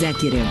PR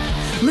executive.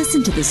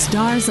 Listen to the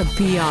Stars of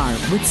PR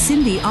with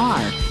Cindy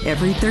R.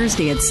 every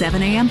Thursday at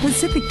 7 a.m.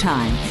 Pacific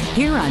Time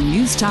here on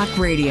News Talk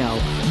Radio,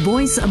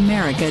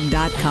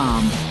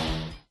 voiceamerica.com.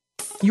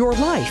 Your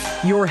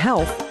life, your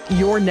health,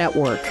 your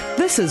network.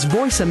 This is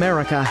Voice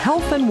America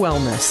Health and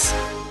Wellness.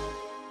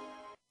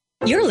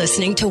 You're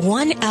listening to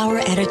 1 Hour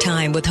at a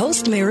Time with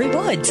host Mary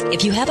Woods.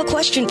 If you have a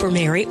question for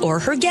Mary or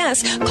her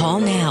guest, call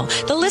now.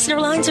 The listener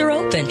lines are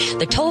open.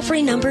 The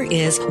toll-free number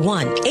is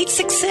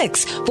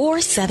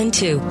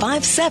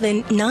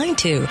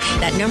 1-866-472-5792.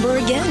 That number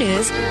again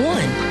is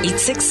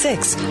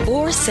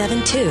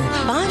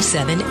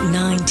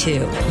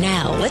 1-866-472-5792.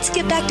 Now, let's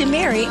get back to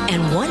Mary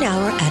and 1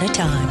 Hour at a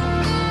Time.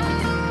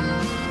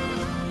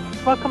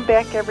 Welcome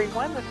back,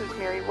 everyone. This is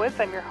Mary Woods.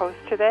 I'm your host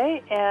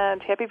today,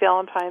 and happy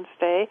Valentine's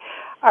Day.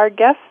 Our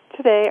guests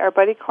today are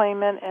Buddy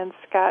Clayman and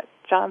Scott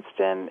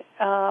Johnston,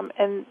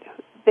 and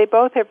they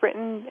both have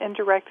written and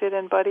directed,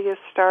 and Buddy has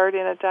starred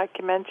in a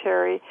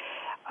documentary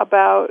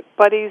about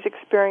Buddy's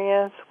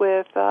experience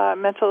with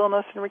mental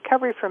illness and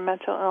recovery from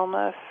mental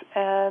illness.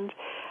 And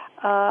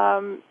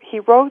he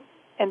wrote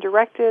and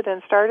directed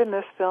and starred in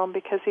this film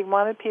because he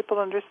wanted people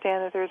to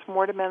understand that there's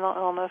more to mental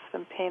illness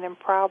than pain and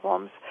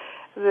problems,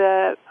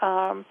 that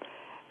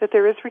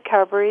there is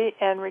recovery,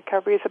 and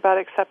recovery is about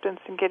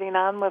acceptance and getting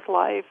on with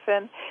life.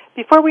 And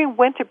before we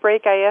went to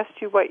break, I asked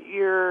you what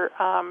your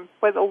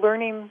what a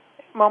learning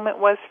moment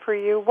was for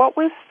you. What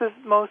was the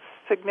most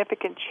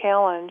significant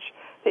challenge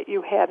that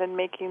you had in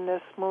making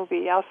this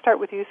movie? I'll start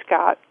with you,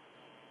 Scott.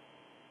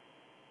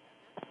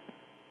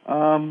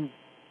 Well,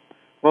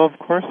 of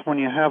course, when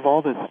you have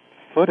all this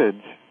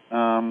footage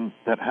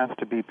that has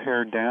to be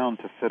pared down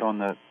to fit on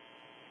the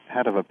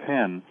head of a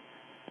pin.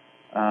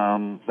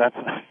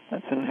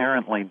 That's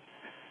inherently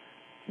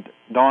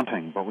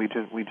daunting, but we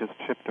just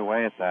chipped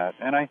away at that.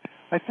 And I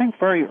think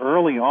very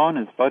early on,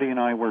 as Buddy and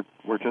I were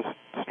just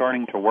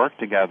starting to work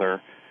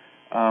together,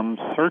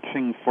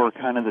 searching for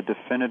kind of the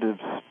definitive,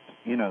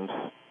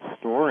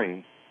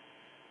 story,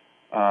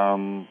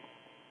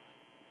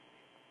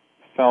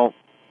 felt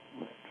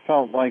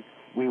like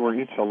we were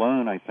each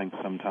alone, I think,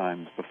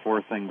 sometimes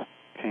before things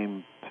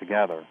came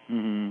together.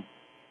 Mm-hmm.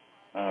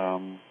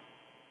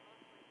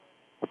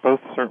 But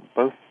both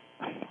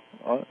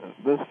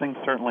those things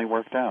certainly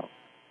worked out.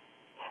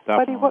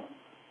 Buddy,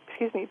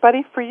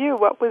 Buddy, for you,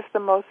 what was the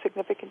most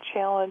significant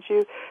challenge?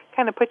 You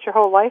kind of put your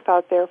whole life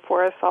out there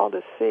for us all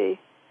to see.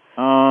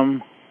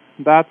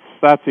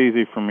 That's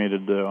easy for me to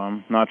do.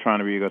 I'm not trying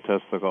to be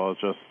egotistical.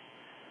 It's just,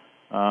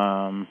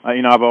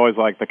 I've always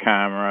liked the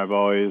camera. I've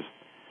always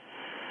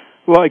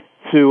liked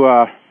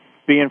to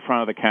be in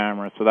front of the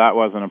camera, so that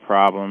wasn't a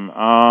problem.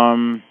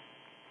 I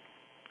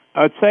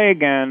would say,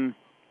 again,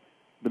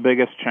 the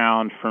biggest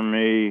challenge for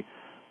me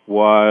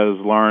was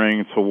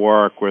learning to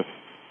work with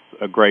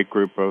a great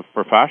group of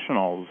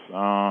professionals.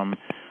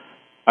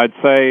 I'd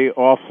say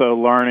also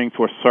learning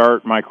to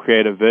assert my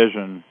creative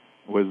vision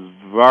was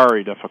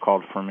very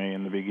difficult for me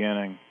in the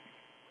beginning.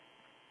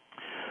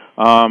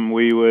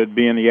 We would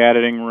be in the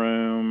editing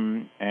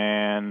room,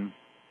 and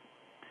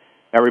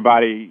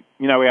everybody,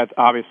 we have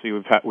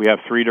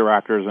 3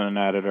 directors and an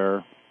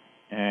editor,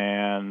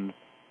 and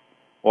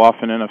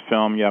often in a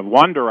film you have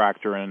one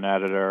director and an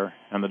editor,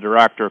 and the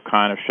director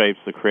kind of shapes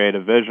the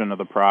creative vision of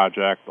the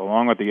project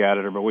along with the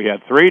editor, but we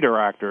had 3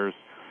 directors.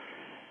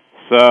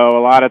 So a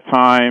lot of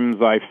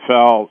times I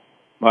felt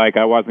like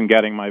I wasn't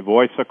getting my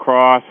voice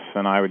across,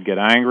 and I would get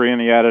angry in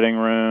the editing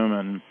room,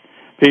 and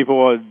people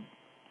would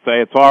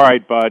say, "It's all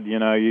right, bud, you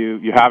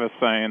have a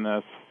say in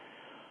this."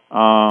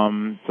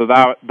 So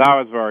that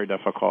was very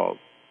difficult.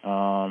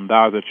 That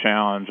was a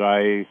challenge.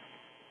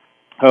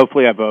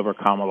 Hopefully I've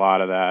overcome a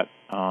lot of that.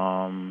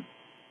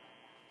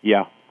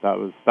 That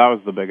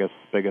was the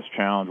biggest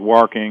challenge,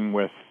 working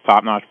with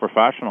top-notch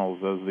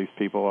professionals as these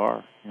people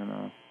are,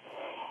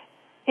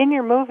 In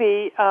your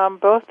movie,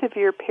 both of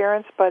your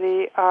parents,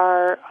 Buddy,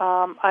 are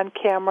on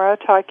camera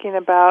talking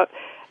about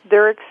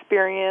their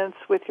experience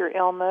with your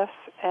illness,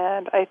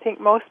 and I think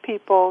most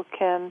people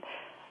can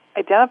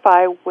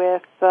identify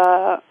with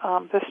the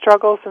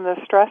struggles and the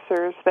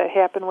stressors that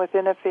happen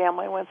within a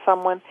family when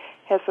someone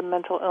has a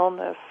mental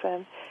illness.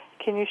 And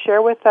can you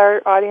share with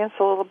our audience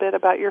a little bit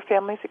about your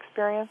family's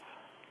experience?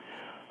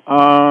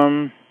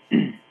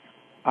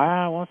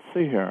 Let's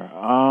see here.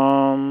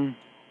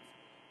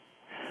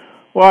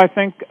 Well, I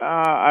think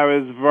I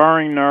was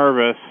very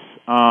nervous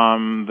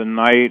the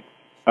night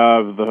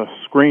of the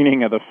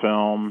screening of the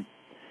film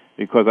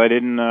because I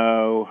didn't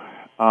know.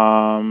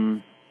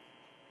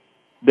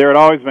 There had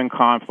always been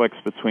conflicts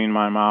between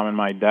my mom and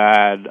my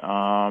dad.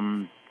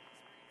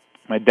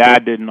 My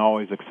dad didn't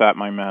always accept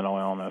my mental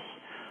illness.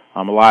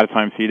 A lot of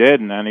times he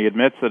didn't, and he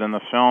admits it in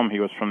the film. He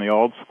was from the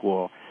old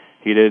school.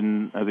 He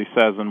didn't, as he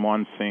says in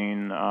one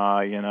scene,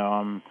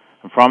 I'm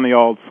from the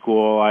old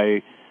school.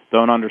 I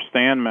don't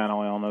understand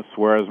mental illness,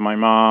 whereas my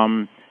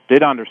mom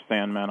did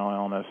understand mental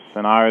illness.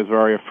 And I was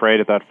very afraid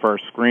at that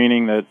first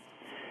screening that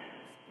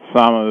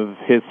some of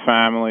his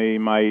family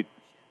might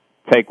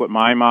take what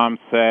my mom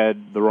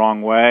said the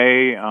wrong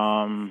way.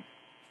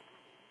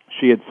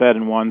 She had said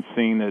in one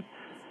scene that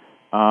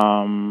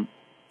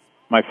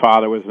my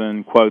father was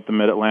in, quote, the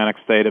mid-Atlantic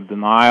state of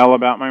denial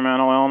about my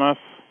mental illness.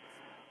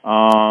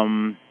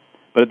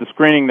 But at the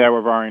screening, they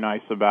were very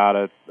nice about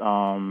it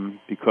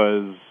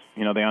because,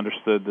 they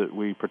understood that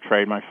we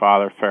portrayed my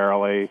father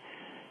fairly,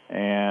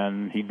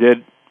 and he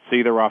did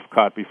see the rough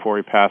cut before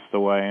he passed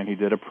away, and he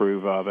did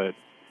approve of it.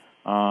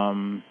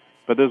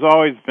 But there's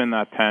always been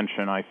that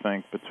tension, I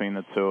think, between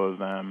the two of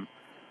them.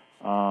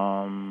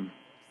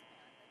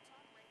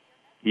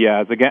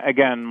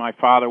 Again, my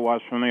father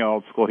was from the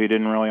old school. He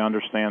didn't really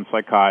understand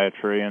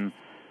psychiatry, and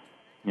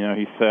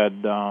he said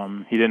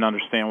he didn't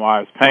understand why I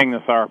was paying the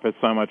therapist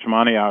so much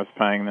money I was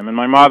paying them. And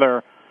my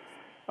mother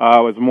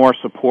was more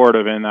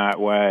supportive in that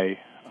way.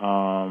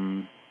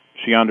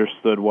 She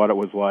understood what it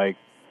was like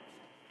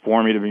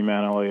for me to be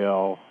mentally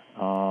ill.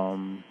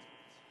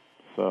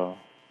 So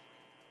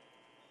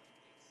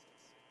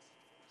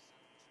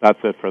that's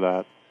it for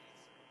that.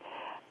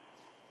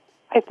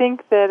 I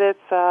think that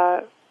it's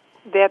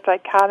that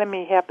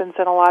dichotomy happens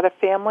in a lot of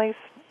families,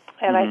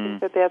 and I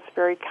think that that's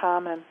very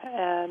common.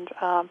 And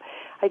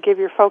I give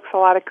your folks a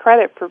lot of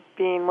credit for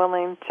being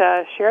willing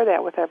to share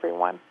that with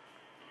everyone.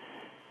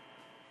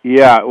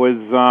 Yeah, it was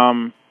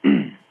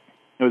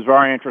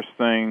very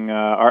interesting.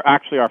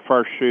 Our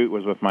first shoot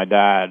was with my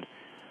dad,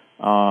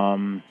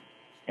 and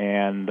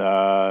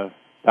that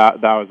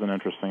was an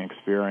interesting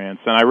experience.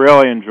 And I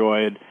really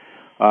enjoyed.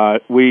 I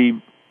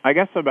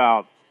guess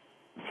about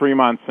 3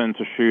 months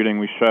into shooting,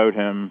 we showed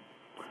him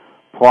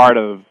part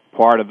of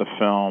the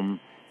film,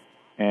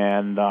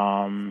 and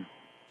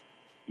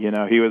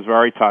he was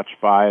very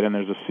touched by it, and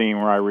there's a scene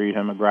where I read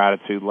him a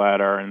gratitude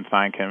letter and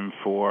thank him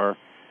for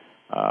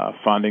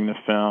funding the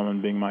film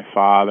and being my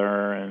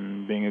father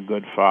and being a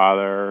good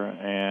father.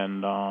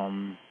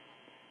 And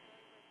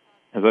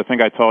as I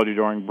think I told you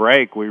during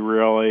break, we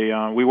really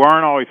we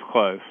weren't always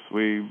close.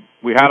 We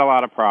had a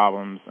lot of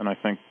problems, and I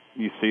think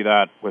you see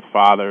that with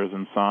fathers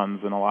and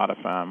sons in a lot of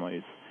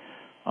families.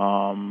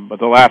 But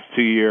the last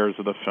 2 years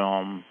of the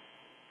film,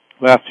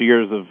 last 2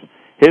 years of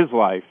his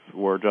life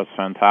were just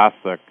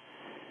fantastic.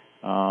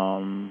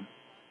 And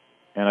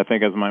I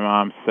think, as my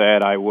mom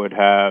said, I would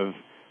have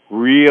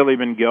really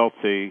been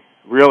guilty,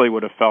 really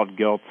would have felt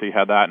guilty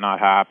had that not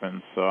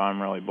happened. So I'm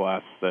really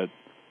blessed that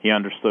he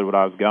understood what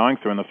I was going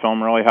through, and the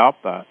film really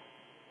helped that.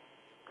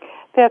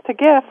 That's a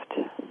gift.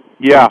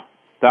 Yeah,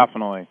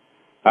 definitely.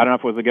 I don't know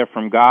if it was a gift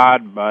from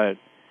God, but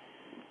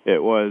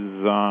it was,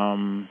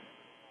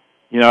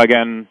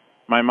 again,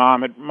 my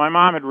mom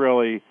had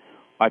really,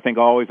 I think,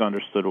 always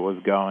understood what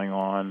was going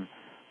on.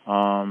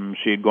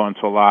 She had gone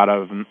to a lot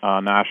of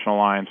National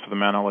Alliance for the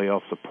Mentally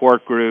Ill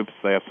support groups.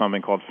 They have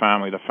something called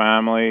Family to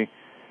Family,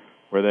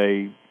 where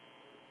they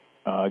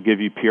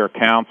give you peer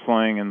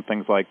counseling and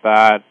things like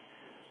that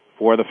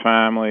for the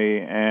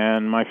family.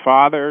 And my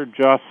father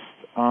just,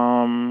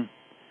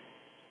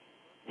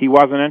 he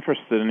wasn't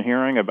interested in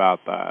hearing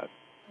about that.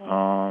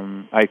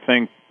 I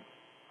think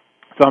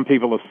some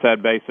people have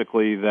said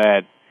basically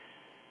that,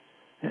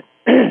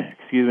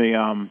 excuse me,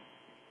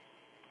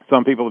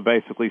 some people have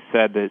basically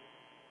said that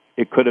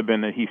it could have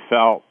been that he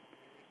felt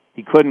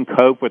he couldn't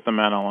cope with the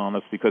mental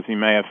illness because he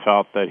may have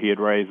felt that he had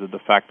raised a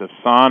defective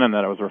son and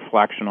that it was a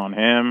reflection on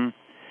him.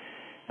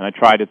 And I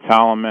tried to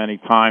tell him many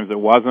times it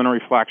wasn't a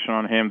reflection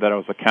on him, that it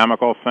was a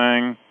chemical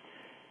thing.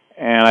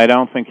 And I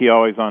don't think he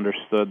always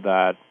understood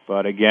that.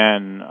 But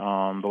again,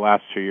 the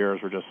last 2 years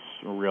were just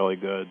really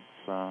good.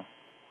 So.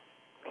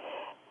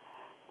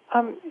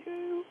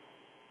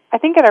 I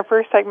think in our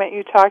first segment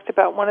you talked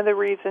about one of the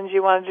reasons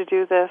you wanted to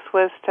do this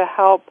was to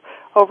help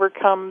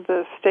overcome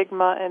the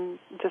stigma and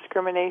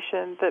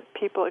discrimination that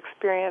people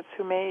experience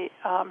who may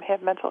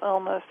have mental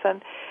illness.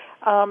 And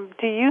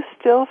do you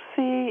still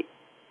see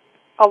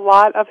a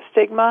lot of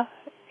stigma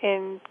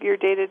in your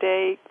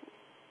day-to-day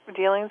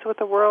dealings with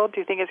the world?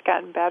 Do you think it's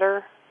gotten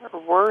better or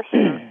worse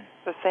or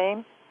the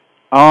same?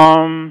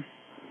 I'm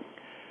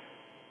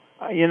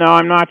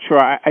not sure.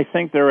 I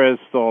think there is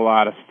still a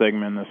lot of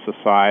stigma in this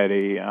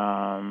society.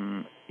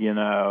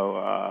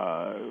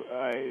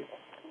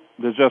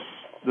 There's a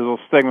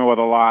stigma with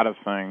a lot of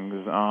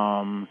things.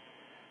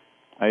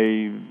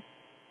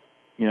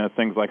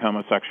 Things like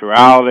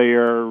homosexuality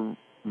are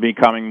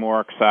becoming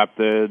more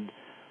accepted.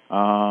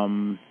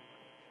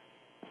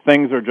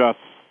 Things are just,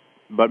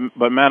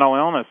 but mental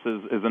illness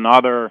is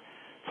another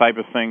type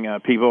of thing.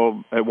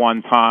 People at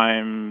one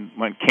time,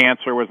 when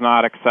cancer was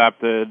not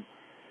accepted,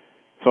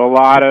 so a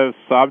lot of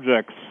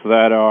subjects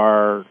that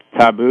are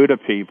taboo to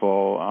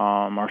people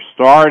are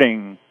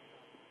starting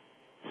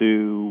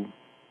to,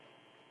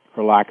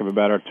 for lack of a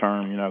better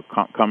term,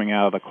 coming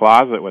out of the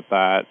closet with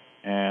that.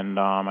 And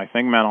I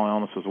think mental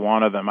illness is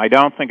one of them. I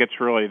don't think it's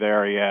really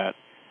there yet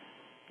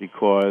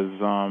because,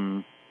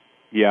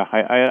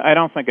 I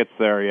don't think it's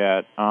there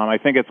yet. I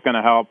think it's going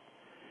to help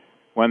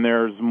when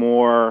there's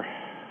more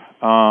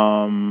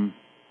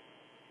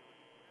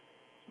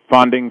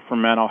funding for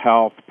mental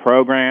health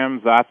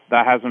programs. That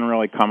hasn't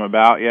really come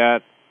about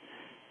yet.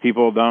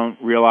 People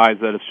don't realize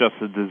that it's just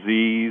a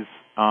disease.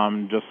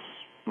 Just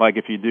like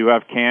if you do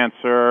have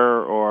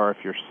cancer or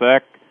if you're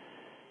sick,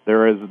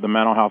 there is the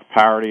Mental Health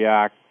Parity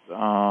Act.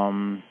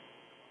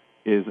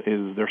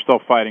 They're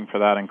still fighting for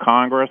that in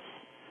Congress.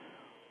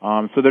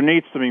 So there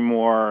needs to be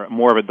more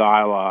of a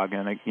dialogue.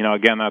 And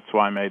again, that's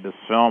why I made this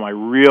film. I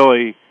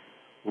really,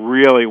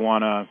 really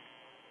want to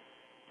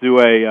do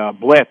a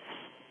blitz.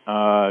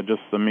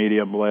 Just the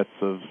media blitz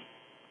of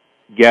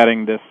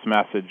getting this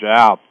message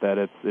out that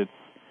it's a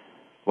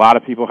lot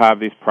of people have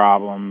these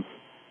problems.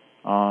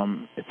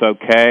 It's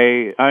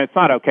okay. It's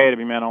not okay to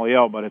be mentally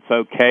ill, but it's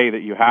okay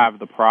that you have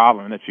the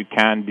problem and that you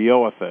can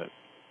deal with it.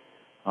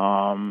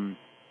 I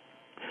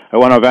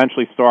want to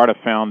eventually start a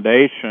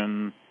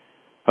foundation,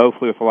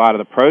 hopefully with a lot of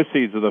the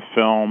proceeds of the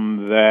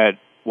film, that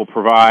will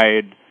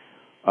provide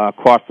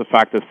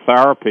cost-effective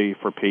therapy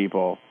for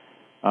people.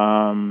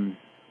 A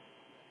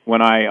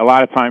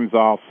lot of times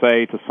I'll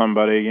say to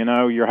somebody,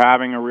 you're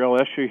having a real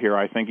issue here.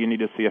 I think you need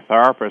to see a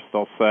therapist.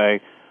 They'll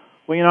say,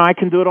 well, I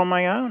can do it on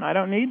my own. I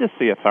don't need to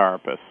see a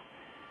therapist.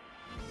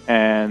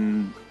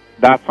 And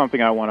that's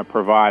something I want to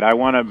provide. I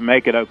want to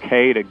make it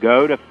okay to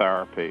go to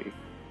therapy,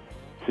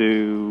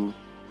 to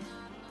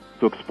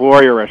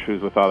explore your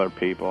issues with other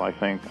people. I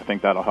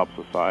think that'll help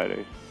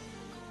society.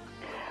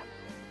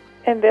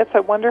 And that's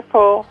a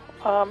wonderful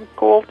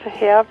goal to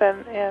have,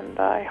 and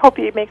I hope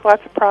you make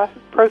lots of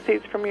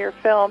proceeds from your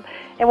film.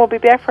 And we'll be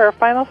back for our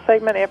final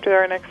segment after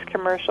our next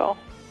commercial.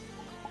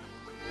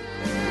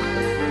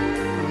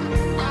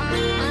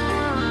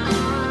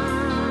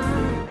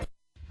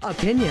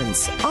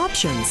 Opinions,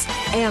 options,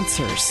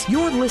 answers.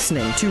 You're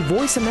listening to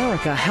Voice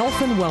America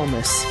Health and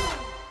Wellness.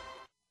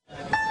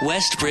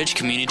 Westbridge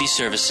Community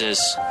Services.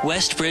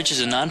 Westbridge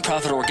is a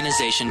nonprofit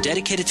organization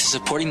dedicated to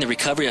supporting the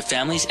recovery of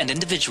families and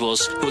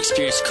individuals who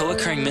experience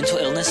co-occurring mental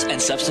illness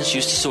and substance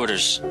use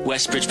disorders.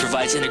 Westbridge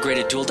provides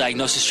integrated dual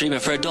diagnosis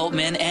treatment for adult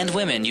men and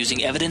women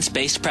using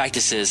evidence-based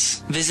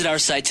practices. Visit our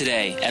site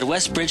today at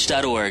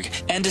westbridge.org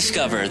and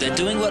discover that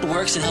doing what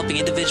works in helping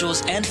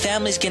individuals and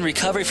families gain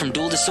recovery from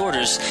dual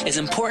disorders is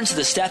important to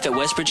the staff at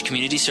Westbridge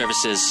Community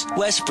Services.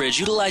 Westbridge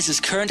utilizes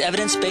current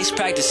evidence-based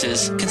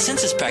practices,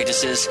 consensus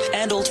practices,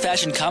 and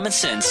old-fashioned common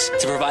sense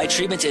to provide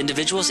treatment to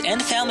individuals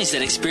and families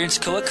that experience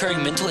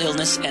co-occurring mental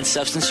illness and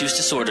substance use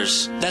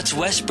disorders. That's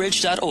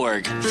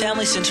westbridge.org,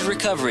 family-centered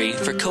recovery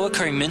for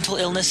co-occurring mental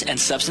illness and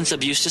substance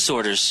abuse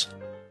disorders.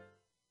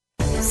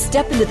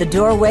 Step into the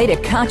doorway to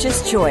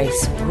conscious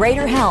choice,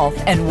 greater health,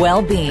 and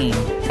well-being.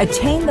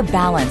 Attain the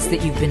balance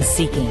that you've been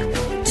seeking.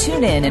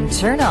 Tune in and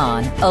turn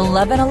on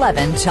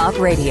 1111 Talk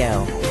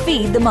Radio.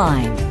 Feed the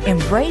mind.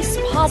 Embrace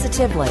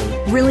positively.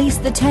 Release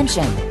the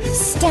tension.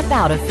 Step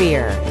out of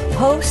fear.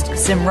 Host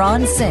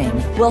Simran Singh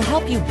will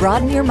help you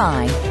broaden your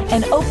mind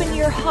and open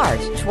your heart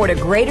toward a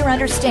greater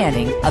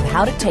understanding of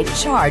how to take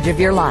charge of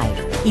your life.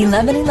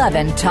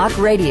 1111 Talk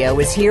Radio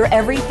is here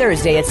every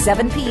Thursday at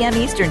 7 p.m.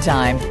 Eastern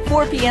Time,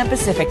 4 p.m.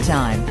 Pacific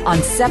Time on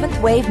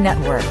 7th Wave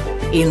Network.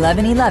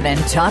 1111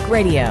 Talk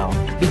Radio,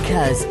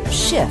 because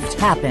shift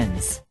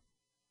happens.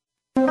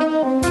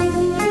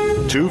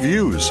 Two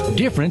views,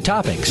 different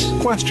topics,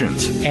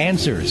 questions,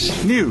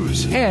 answers,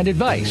 news, and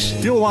advice.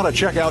 You'll want to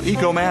check out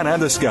Ecoman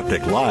and the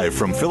Skeptic live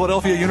from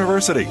Philadelphia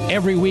University.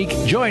 Every week,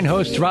 join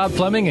hosts Rob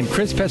Fleming and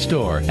Chris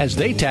Pastor as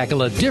they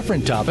tackle a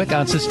different topic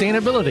on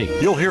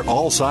sustainability. You'll hear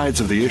all sides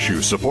of the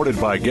issue,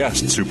 supported by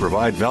guests who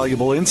provide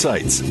valuable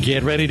insights.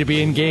 Get ready to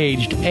be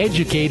engaged,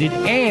 educated,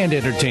 and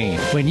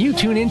entertained when you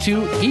tune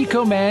into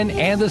Ecoman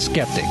and the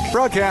Skeptic.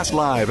 Broadcast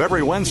live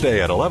every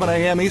Wednesday at 11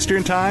 a.m.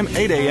 Eastern Time,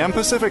 8 a.m.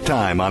 Pacific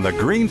Time on the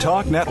Green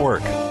Talk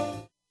Network.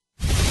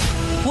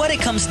 What it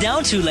comes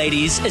down to,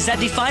 ladies, is that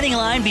defining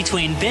line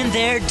between been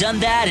there, done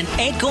that, and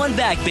ain't going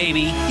back,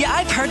 baby. Yeah,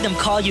 I've heard them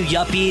call you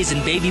yuppies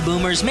and baby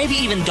boomers, maybe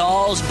even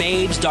dolls,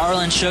 babes,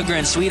 darling, sugar,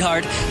 and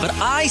sweetheart, but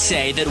I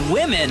say that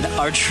women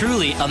are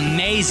truly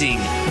amazing.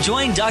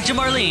 Join Dr.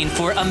 Marlene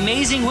for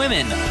Amazing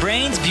Women,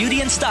 Brains,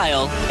 Beauty, and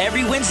Style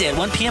every Wednesday at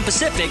 1 p.m.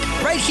 Pacific,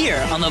 right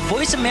here on the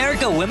Voice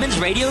America Women's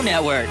Radio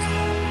Network.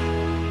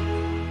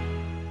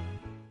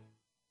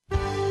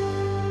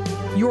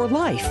 Your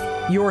life,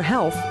 your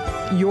health,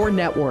 your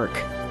network.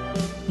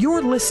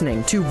 You're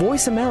listening to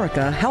Voice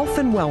America Health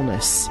and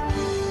Wellness.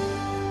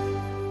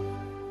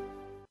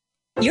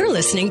 You're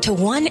listening to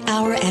 1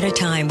 Hour at a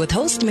Time with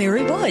host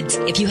Mary Woods.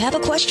 If you have a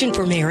question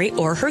for Mary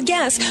or her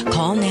guests,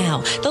 call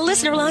now. The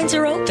listener lines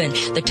are open.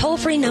 The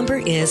toll-free number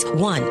is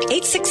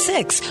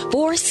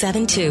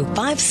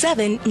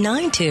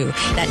 1-866-472-5792.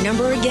 That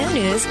number again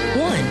is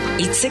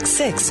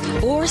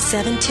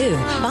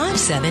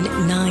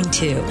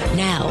 1-866-472-5792.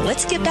 Now,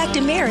 let's get back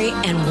to Mary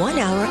and 1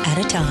 Hour at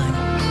a Time.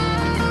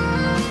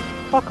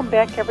 Welcome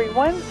back,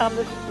 everyone.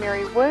 This is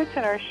Mary Woods,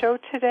 and our show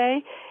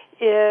today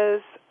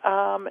is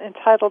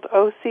entitled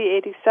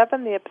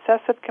OC87, the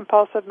Obsessive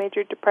Compulsive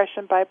Major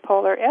Depression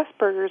Bipolar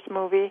Asperger's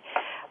movie,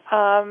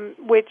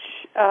 which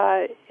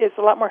is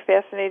a lot more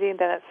fascinating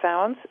than it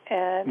sounds.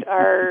 And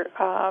our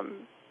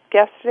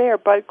guests today are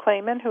Bud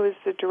Clayman, who is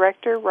the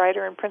director,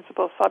 writer, and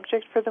principal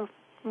subject for the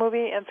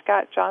movie, and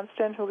Scott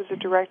Johnston, who was the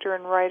director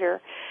and writer.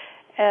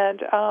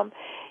 And, I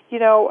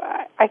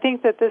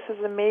think that this is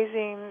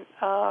amazing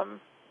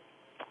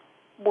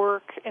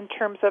work in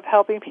terms of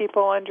helping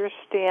people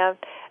understand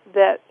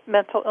that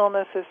mental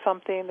illness is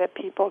something that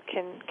people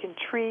can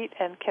treat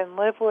and can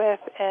live with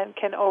and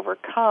can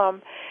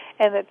overcome,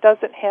 and it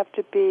doesn't have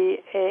to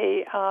be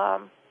a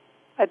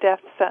death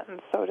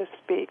sentence, so to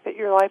speak, that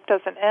your life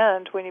doesn't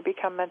end when you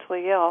become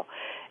mentally ill.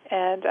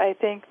 And I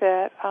think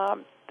that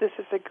this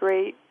is a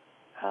great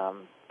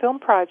film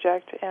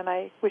project, and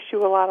I wish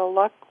you a lot of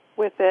luck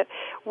with it.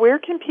 Where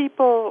can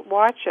people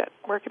watch it?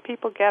 Where can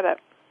people get it?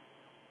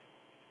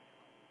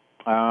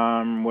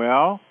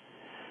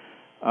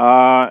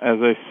 As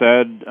I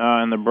said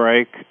in the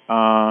break,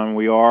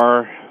 we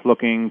are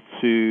looking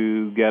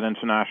to get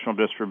international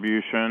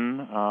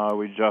distribution.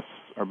 We just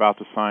are about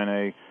to sign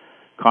a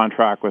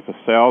contract with a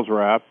sales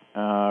rep.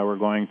 We're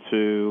going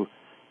to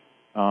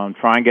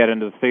try and get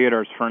into the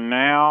theaters. For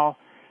now,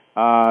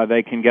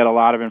 they can get a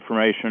lot of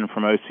information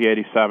from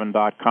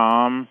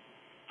OC87.com.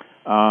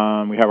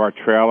 We have our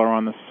trailer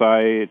on the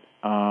site.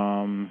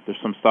 There's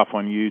some stuff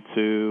on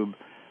YouTube.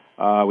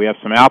 We have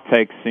some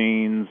outtake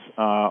scenes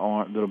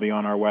that'll be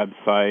on our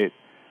website.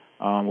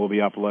 We'll be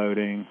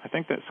uploading. I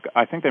think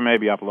they may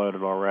be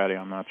uploaded already.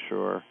 I'm not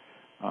sure.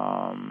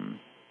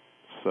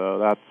 So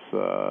that's.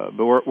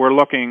 But we're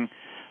looking.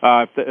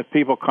 If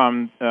people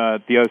come,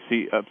 the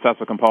OC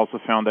Obsessive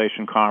Compulsive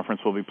Foundation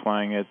Conference will be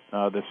playing it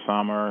this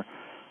summer.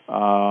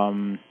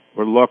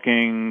 We're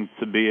looking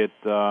to be at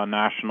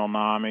National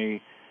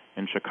NAMI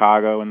in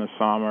Chicago in the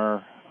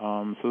summer.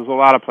 So there's a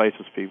lot of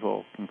places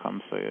people can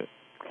come see it.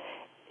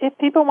 If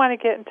people want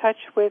to get in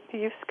touch with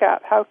you,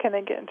 Scott, how can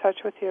they get in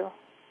touch with you?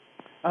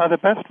 The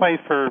best way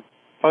for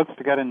folks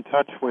to get in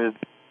touch with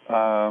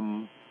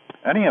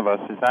any of us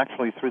is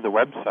actually through the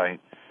website,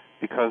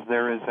 because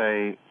there is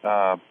a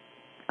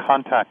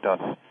contact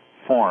us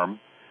form,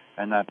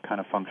 and that kind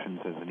of functions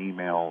as an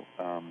email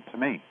to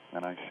me,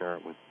 and I share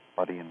it with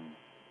Buddy and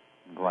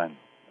Glenn.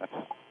 That's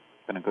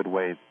been a good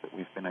way that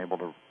we've been able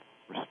to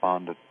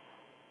respond to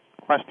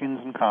questions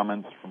and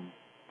comments from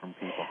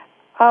people.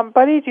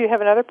 Buddy, do you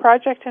have another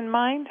project in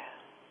mind?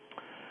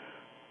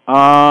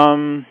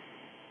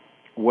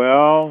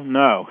 Well,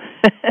 no.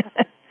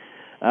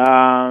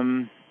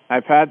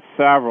 I've had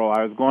several.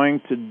 I was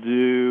going to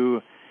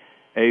do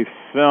a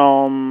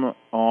film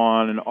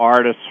on an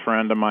artist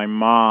friend of my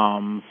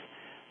mom's.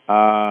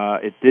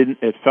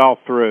 It fell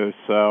through,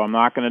 so I'm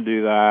not going to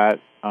do that.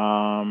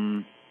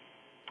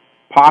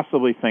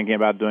 Possibly thinking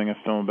about doing a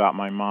film about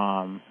my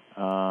mom.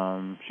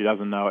 She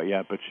doesn't know it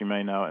yet, but she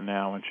may know it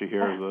now when she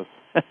hears this.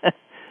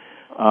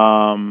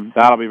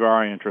 That'll be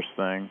very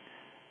interesting,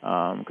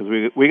 because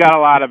we got a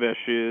lot of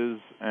issues,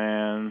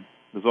 and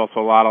there's also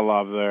a lot of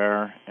love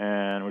there,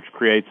 and which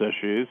creates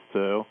issues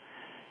too,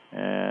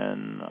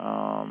 and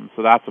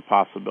so that's a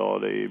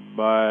possibility.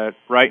 But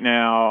right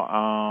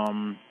now,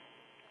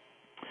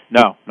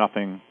 no,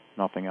 nothing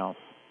else.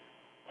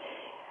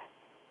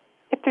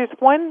 If there's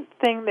one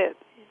thing that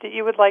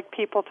you would like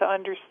people to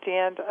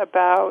understand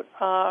about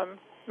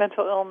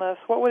mental illness,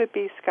 what would it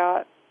be,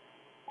 Scott?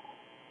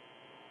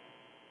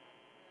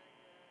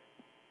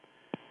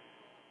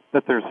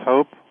 That there's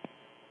hope,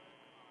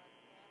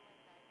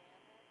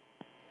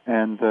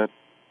 and that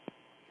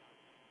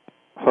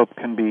hope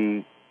can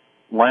be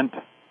lent,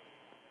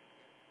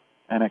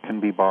 and it can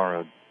be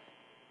borrowed.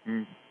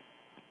 Mm.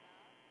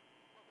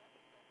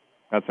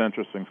 That's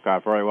interesting,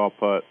 Scott. Very well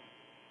put.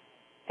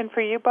 And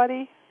for you,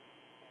 Buddy?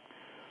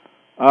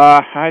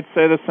 I'd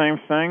say the same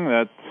thing.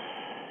 That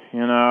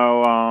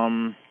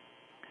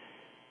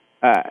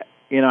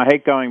I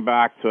hate going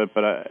back to it,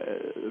 but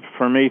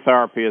for me,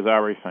 therapy is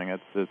everything.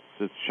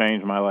 It's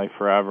changed my life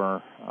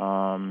forever.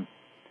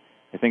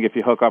 I think if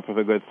you hook up with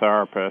a good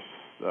therapist,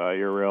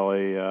 you're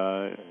really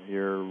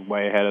you're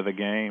way ahead of the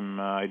game.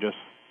 I just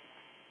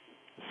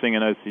seeing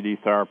an OCD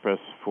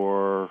therapist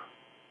the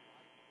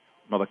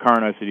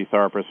current OCD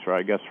therapist for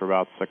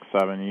about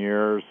 6-7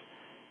 years.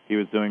 He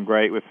was doing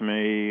great with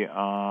me,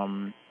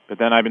 but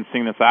then I've been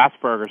seeing this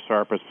Asperger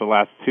therapist for the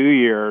last 2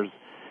 years.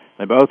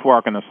 They both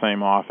work in the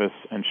same office,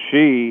 and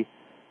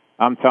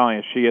I'm telling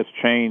you, she has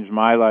changed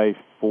my life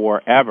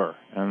forever,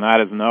 and that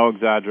is no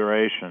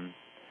exaggeration.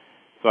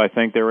 So I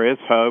think there is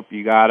hope.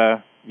 You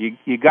gotta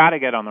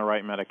get on the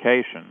right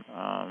medication.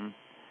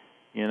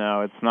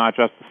 It's not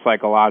just a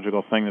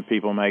psychological thing that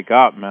people make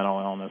up, mental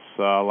illness.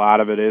 A lot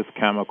of it is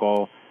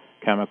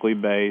chemically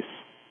based,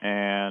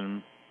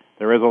 and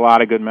there is a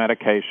lot of good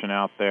medication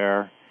out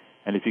there.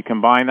 And if you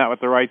combine that with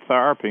the right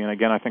therapy, and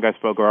again, I think I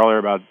spoke earlier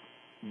about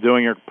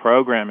doing your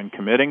program and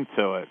committing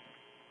to it,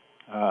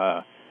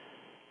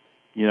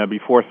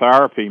 before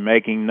therapy,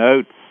 making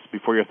notes,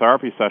 before your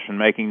therapy session,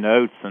 making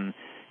notes and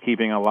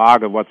keeping a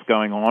log of what's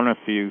going on with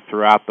you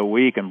throughout the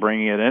week and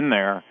bringing it in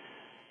there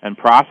and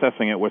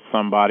processing it with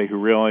somebody who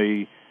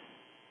really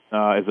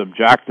is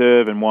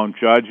objective and won't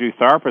judge you.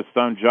 Therapists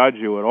don't judge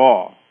you at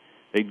all.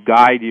 They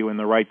guide you in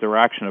the right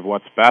direction of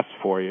what's best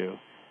for you.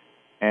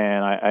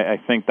 And I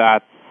think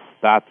that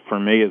for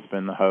me has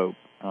been the hope,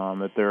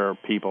 that there are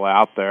people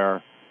out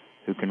there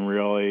who can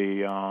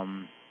really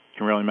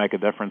make a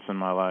difference in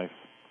my life.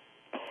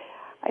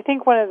 I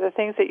think one of the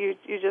things that you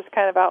just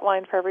kind of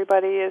outlined for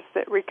everybody is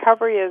that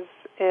recovery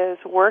is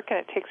work, and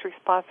it takes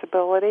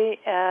responsibility,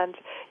 and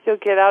you'll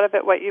get out of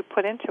it what you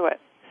put into it.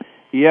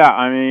 Yeah,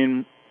 I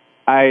mean,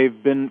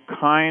 I've been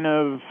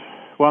I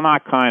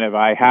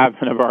have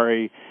been a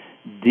very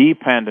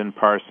dependent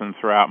person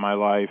throughout my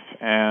life,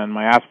 and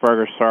my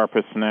Asperger's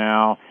therapist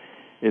now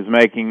is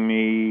making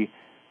me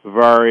a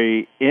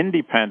very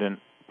independent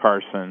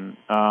person,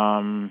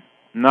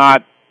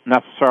 not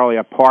necessarily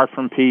apart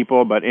from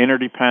people, but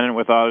interdependent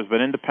with others,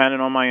 but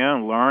independent on my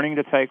own, learning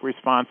to take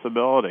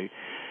responsibility.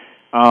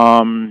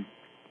 I'm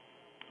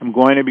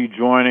going to be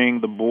joining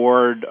the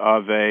board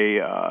of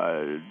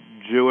a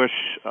Jewish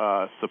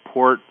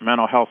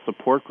mental health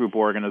support group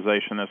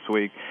organization this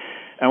week,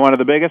 and one of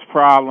the biggest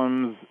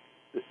problems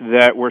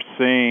that we're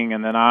seeing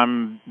and that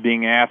I'm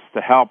being asked to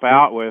help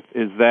out with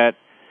is that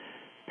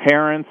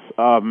parents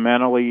of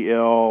mentally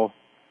ill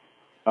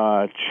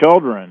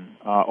children,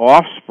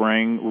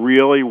 offspring,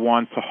 really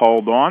want to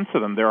hold on to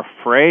them. They're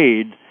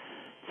afraid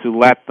to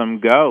let them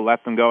go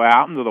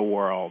out into the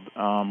world,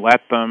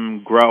 let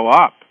them grow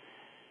up,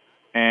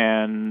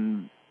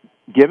 and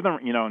give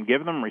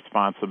them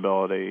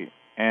responsibility.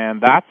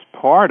 And that's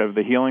part of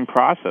the healing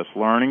process,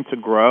 learning to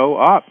grow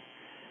up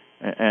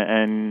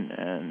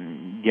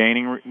and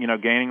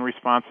gaining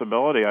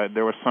responsibility.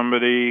 There was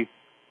somebody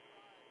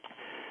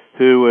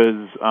who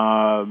was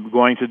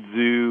going to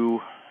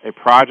do a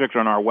project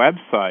on our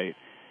website.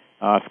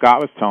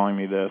 Scott was telling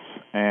me this,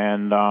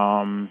 and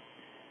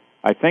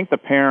I think the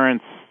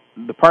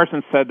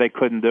person said they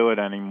couldn't do it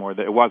anymore,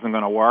 that it wasn't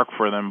going to work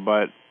for them,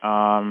 but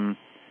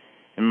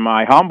in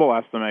my humble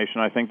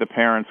estimation, I think the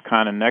parents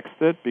kind of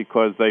nixed it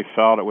because they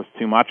felt it was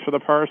too much for the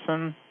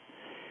person.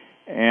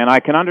 And I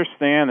can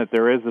understand that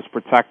there is this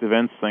protective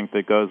instinct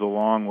that goes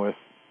along with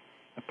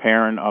a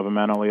parent of a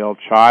mentally ill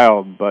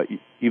child, but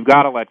you've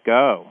got to let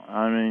go.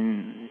 I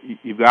mean,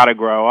 you've got to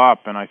grow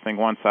up, and I think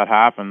once that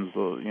happens,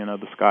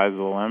 the sky's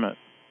the limit.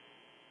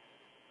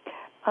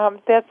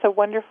 That's a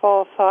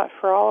wonderful thought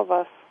for all of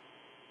us.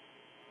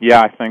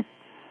 Yeah, I think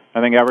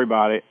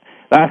everybody.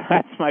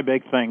 That's my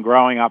big thing.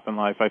 Growing up in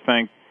life, I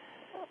think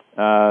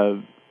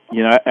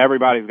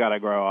everybody's got to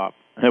grow up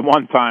at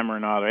one time or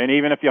another. And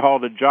even if you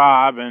hold a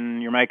job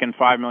and you're making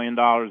 $5 million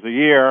a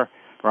year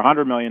or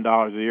 $100 million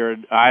a year,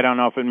 I don't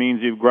know if it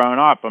means you've grown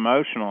up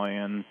emotionally.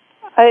 And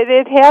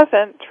it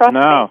hasn't. Trust me.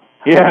 No.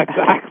 Yeah,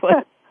 exactly.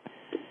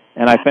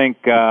 And I think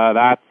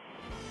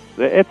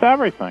it's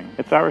everything.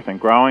 It's everything.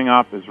 Growing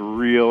up is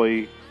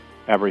really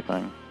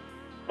everything.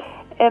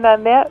 And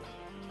on that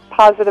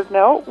positive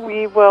note,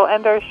 we will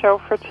end our show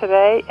for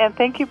today. And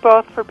thank you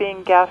both for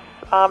being guests.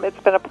 It's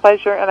been a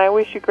pleasure, and I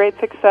wish you great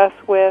success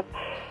with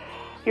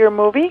your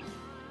movie.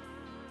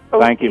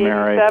 Thank you,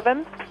 Mary.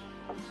 OC87.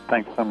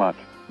 Thanks so much.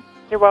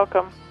 You're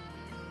welcome.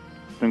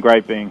 It's been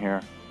great being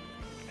here.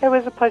 It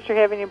was a pleasure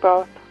having you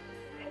both.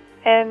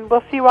 And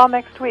we'll see you all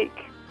next week.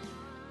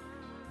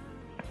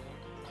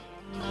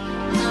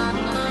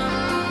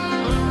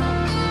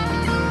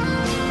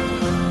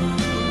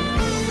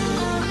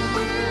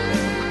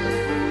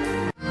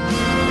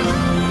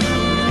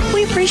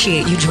 We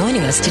appreciate you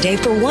joining us today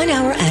for 1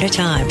 hour at a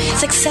time.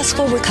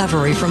 Successful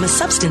recovery from a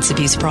substance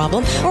abuse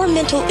problem or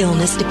mental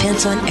illness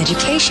depends on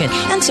education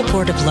and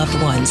support of loved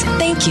ones.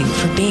 Thank you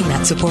for being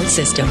that support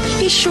system.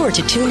 Be sure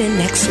to tune in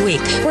next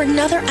week for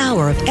another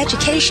hour of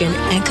education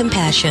and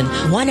compassion,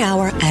 1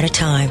 hour at a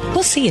time.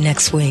 We'll see you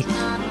next week.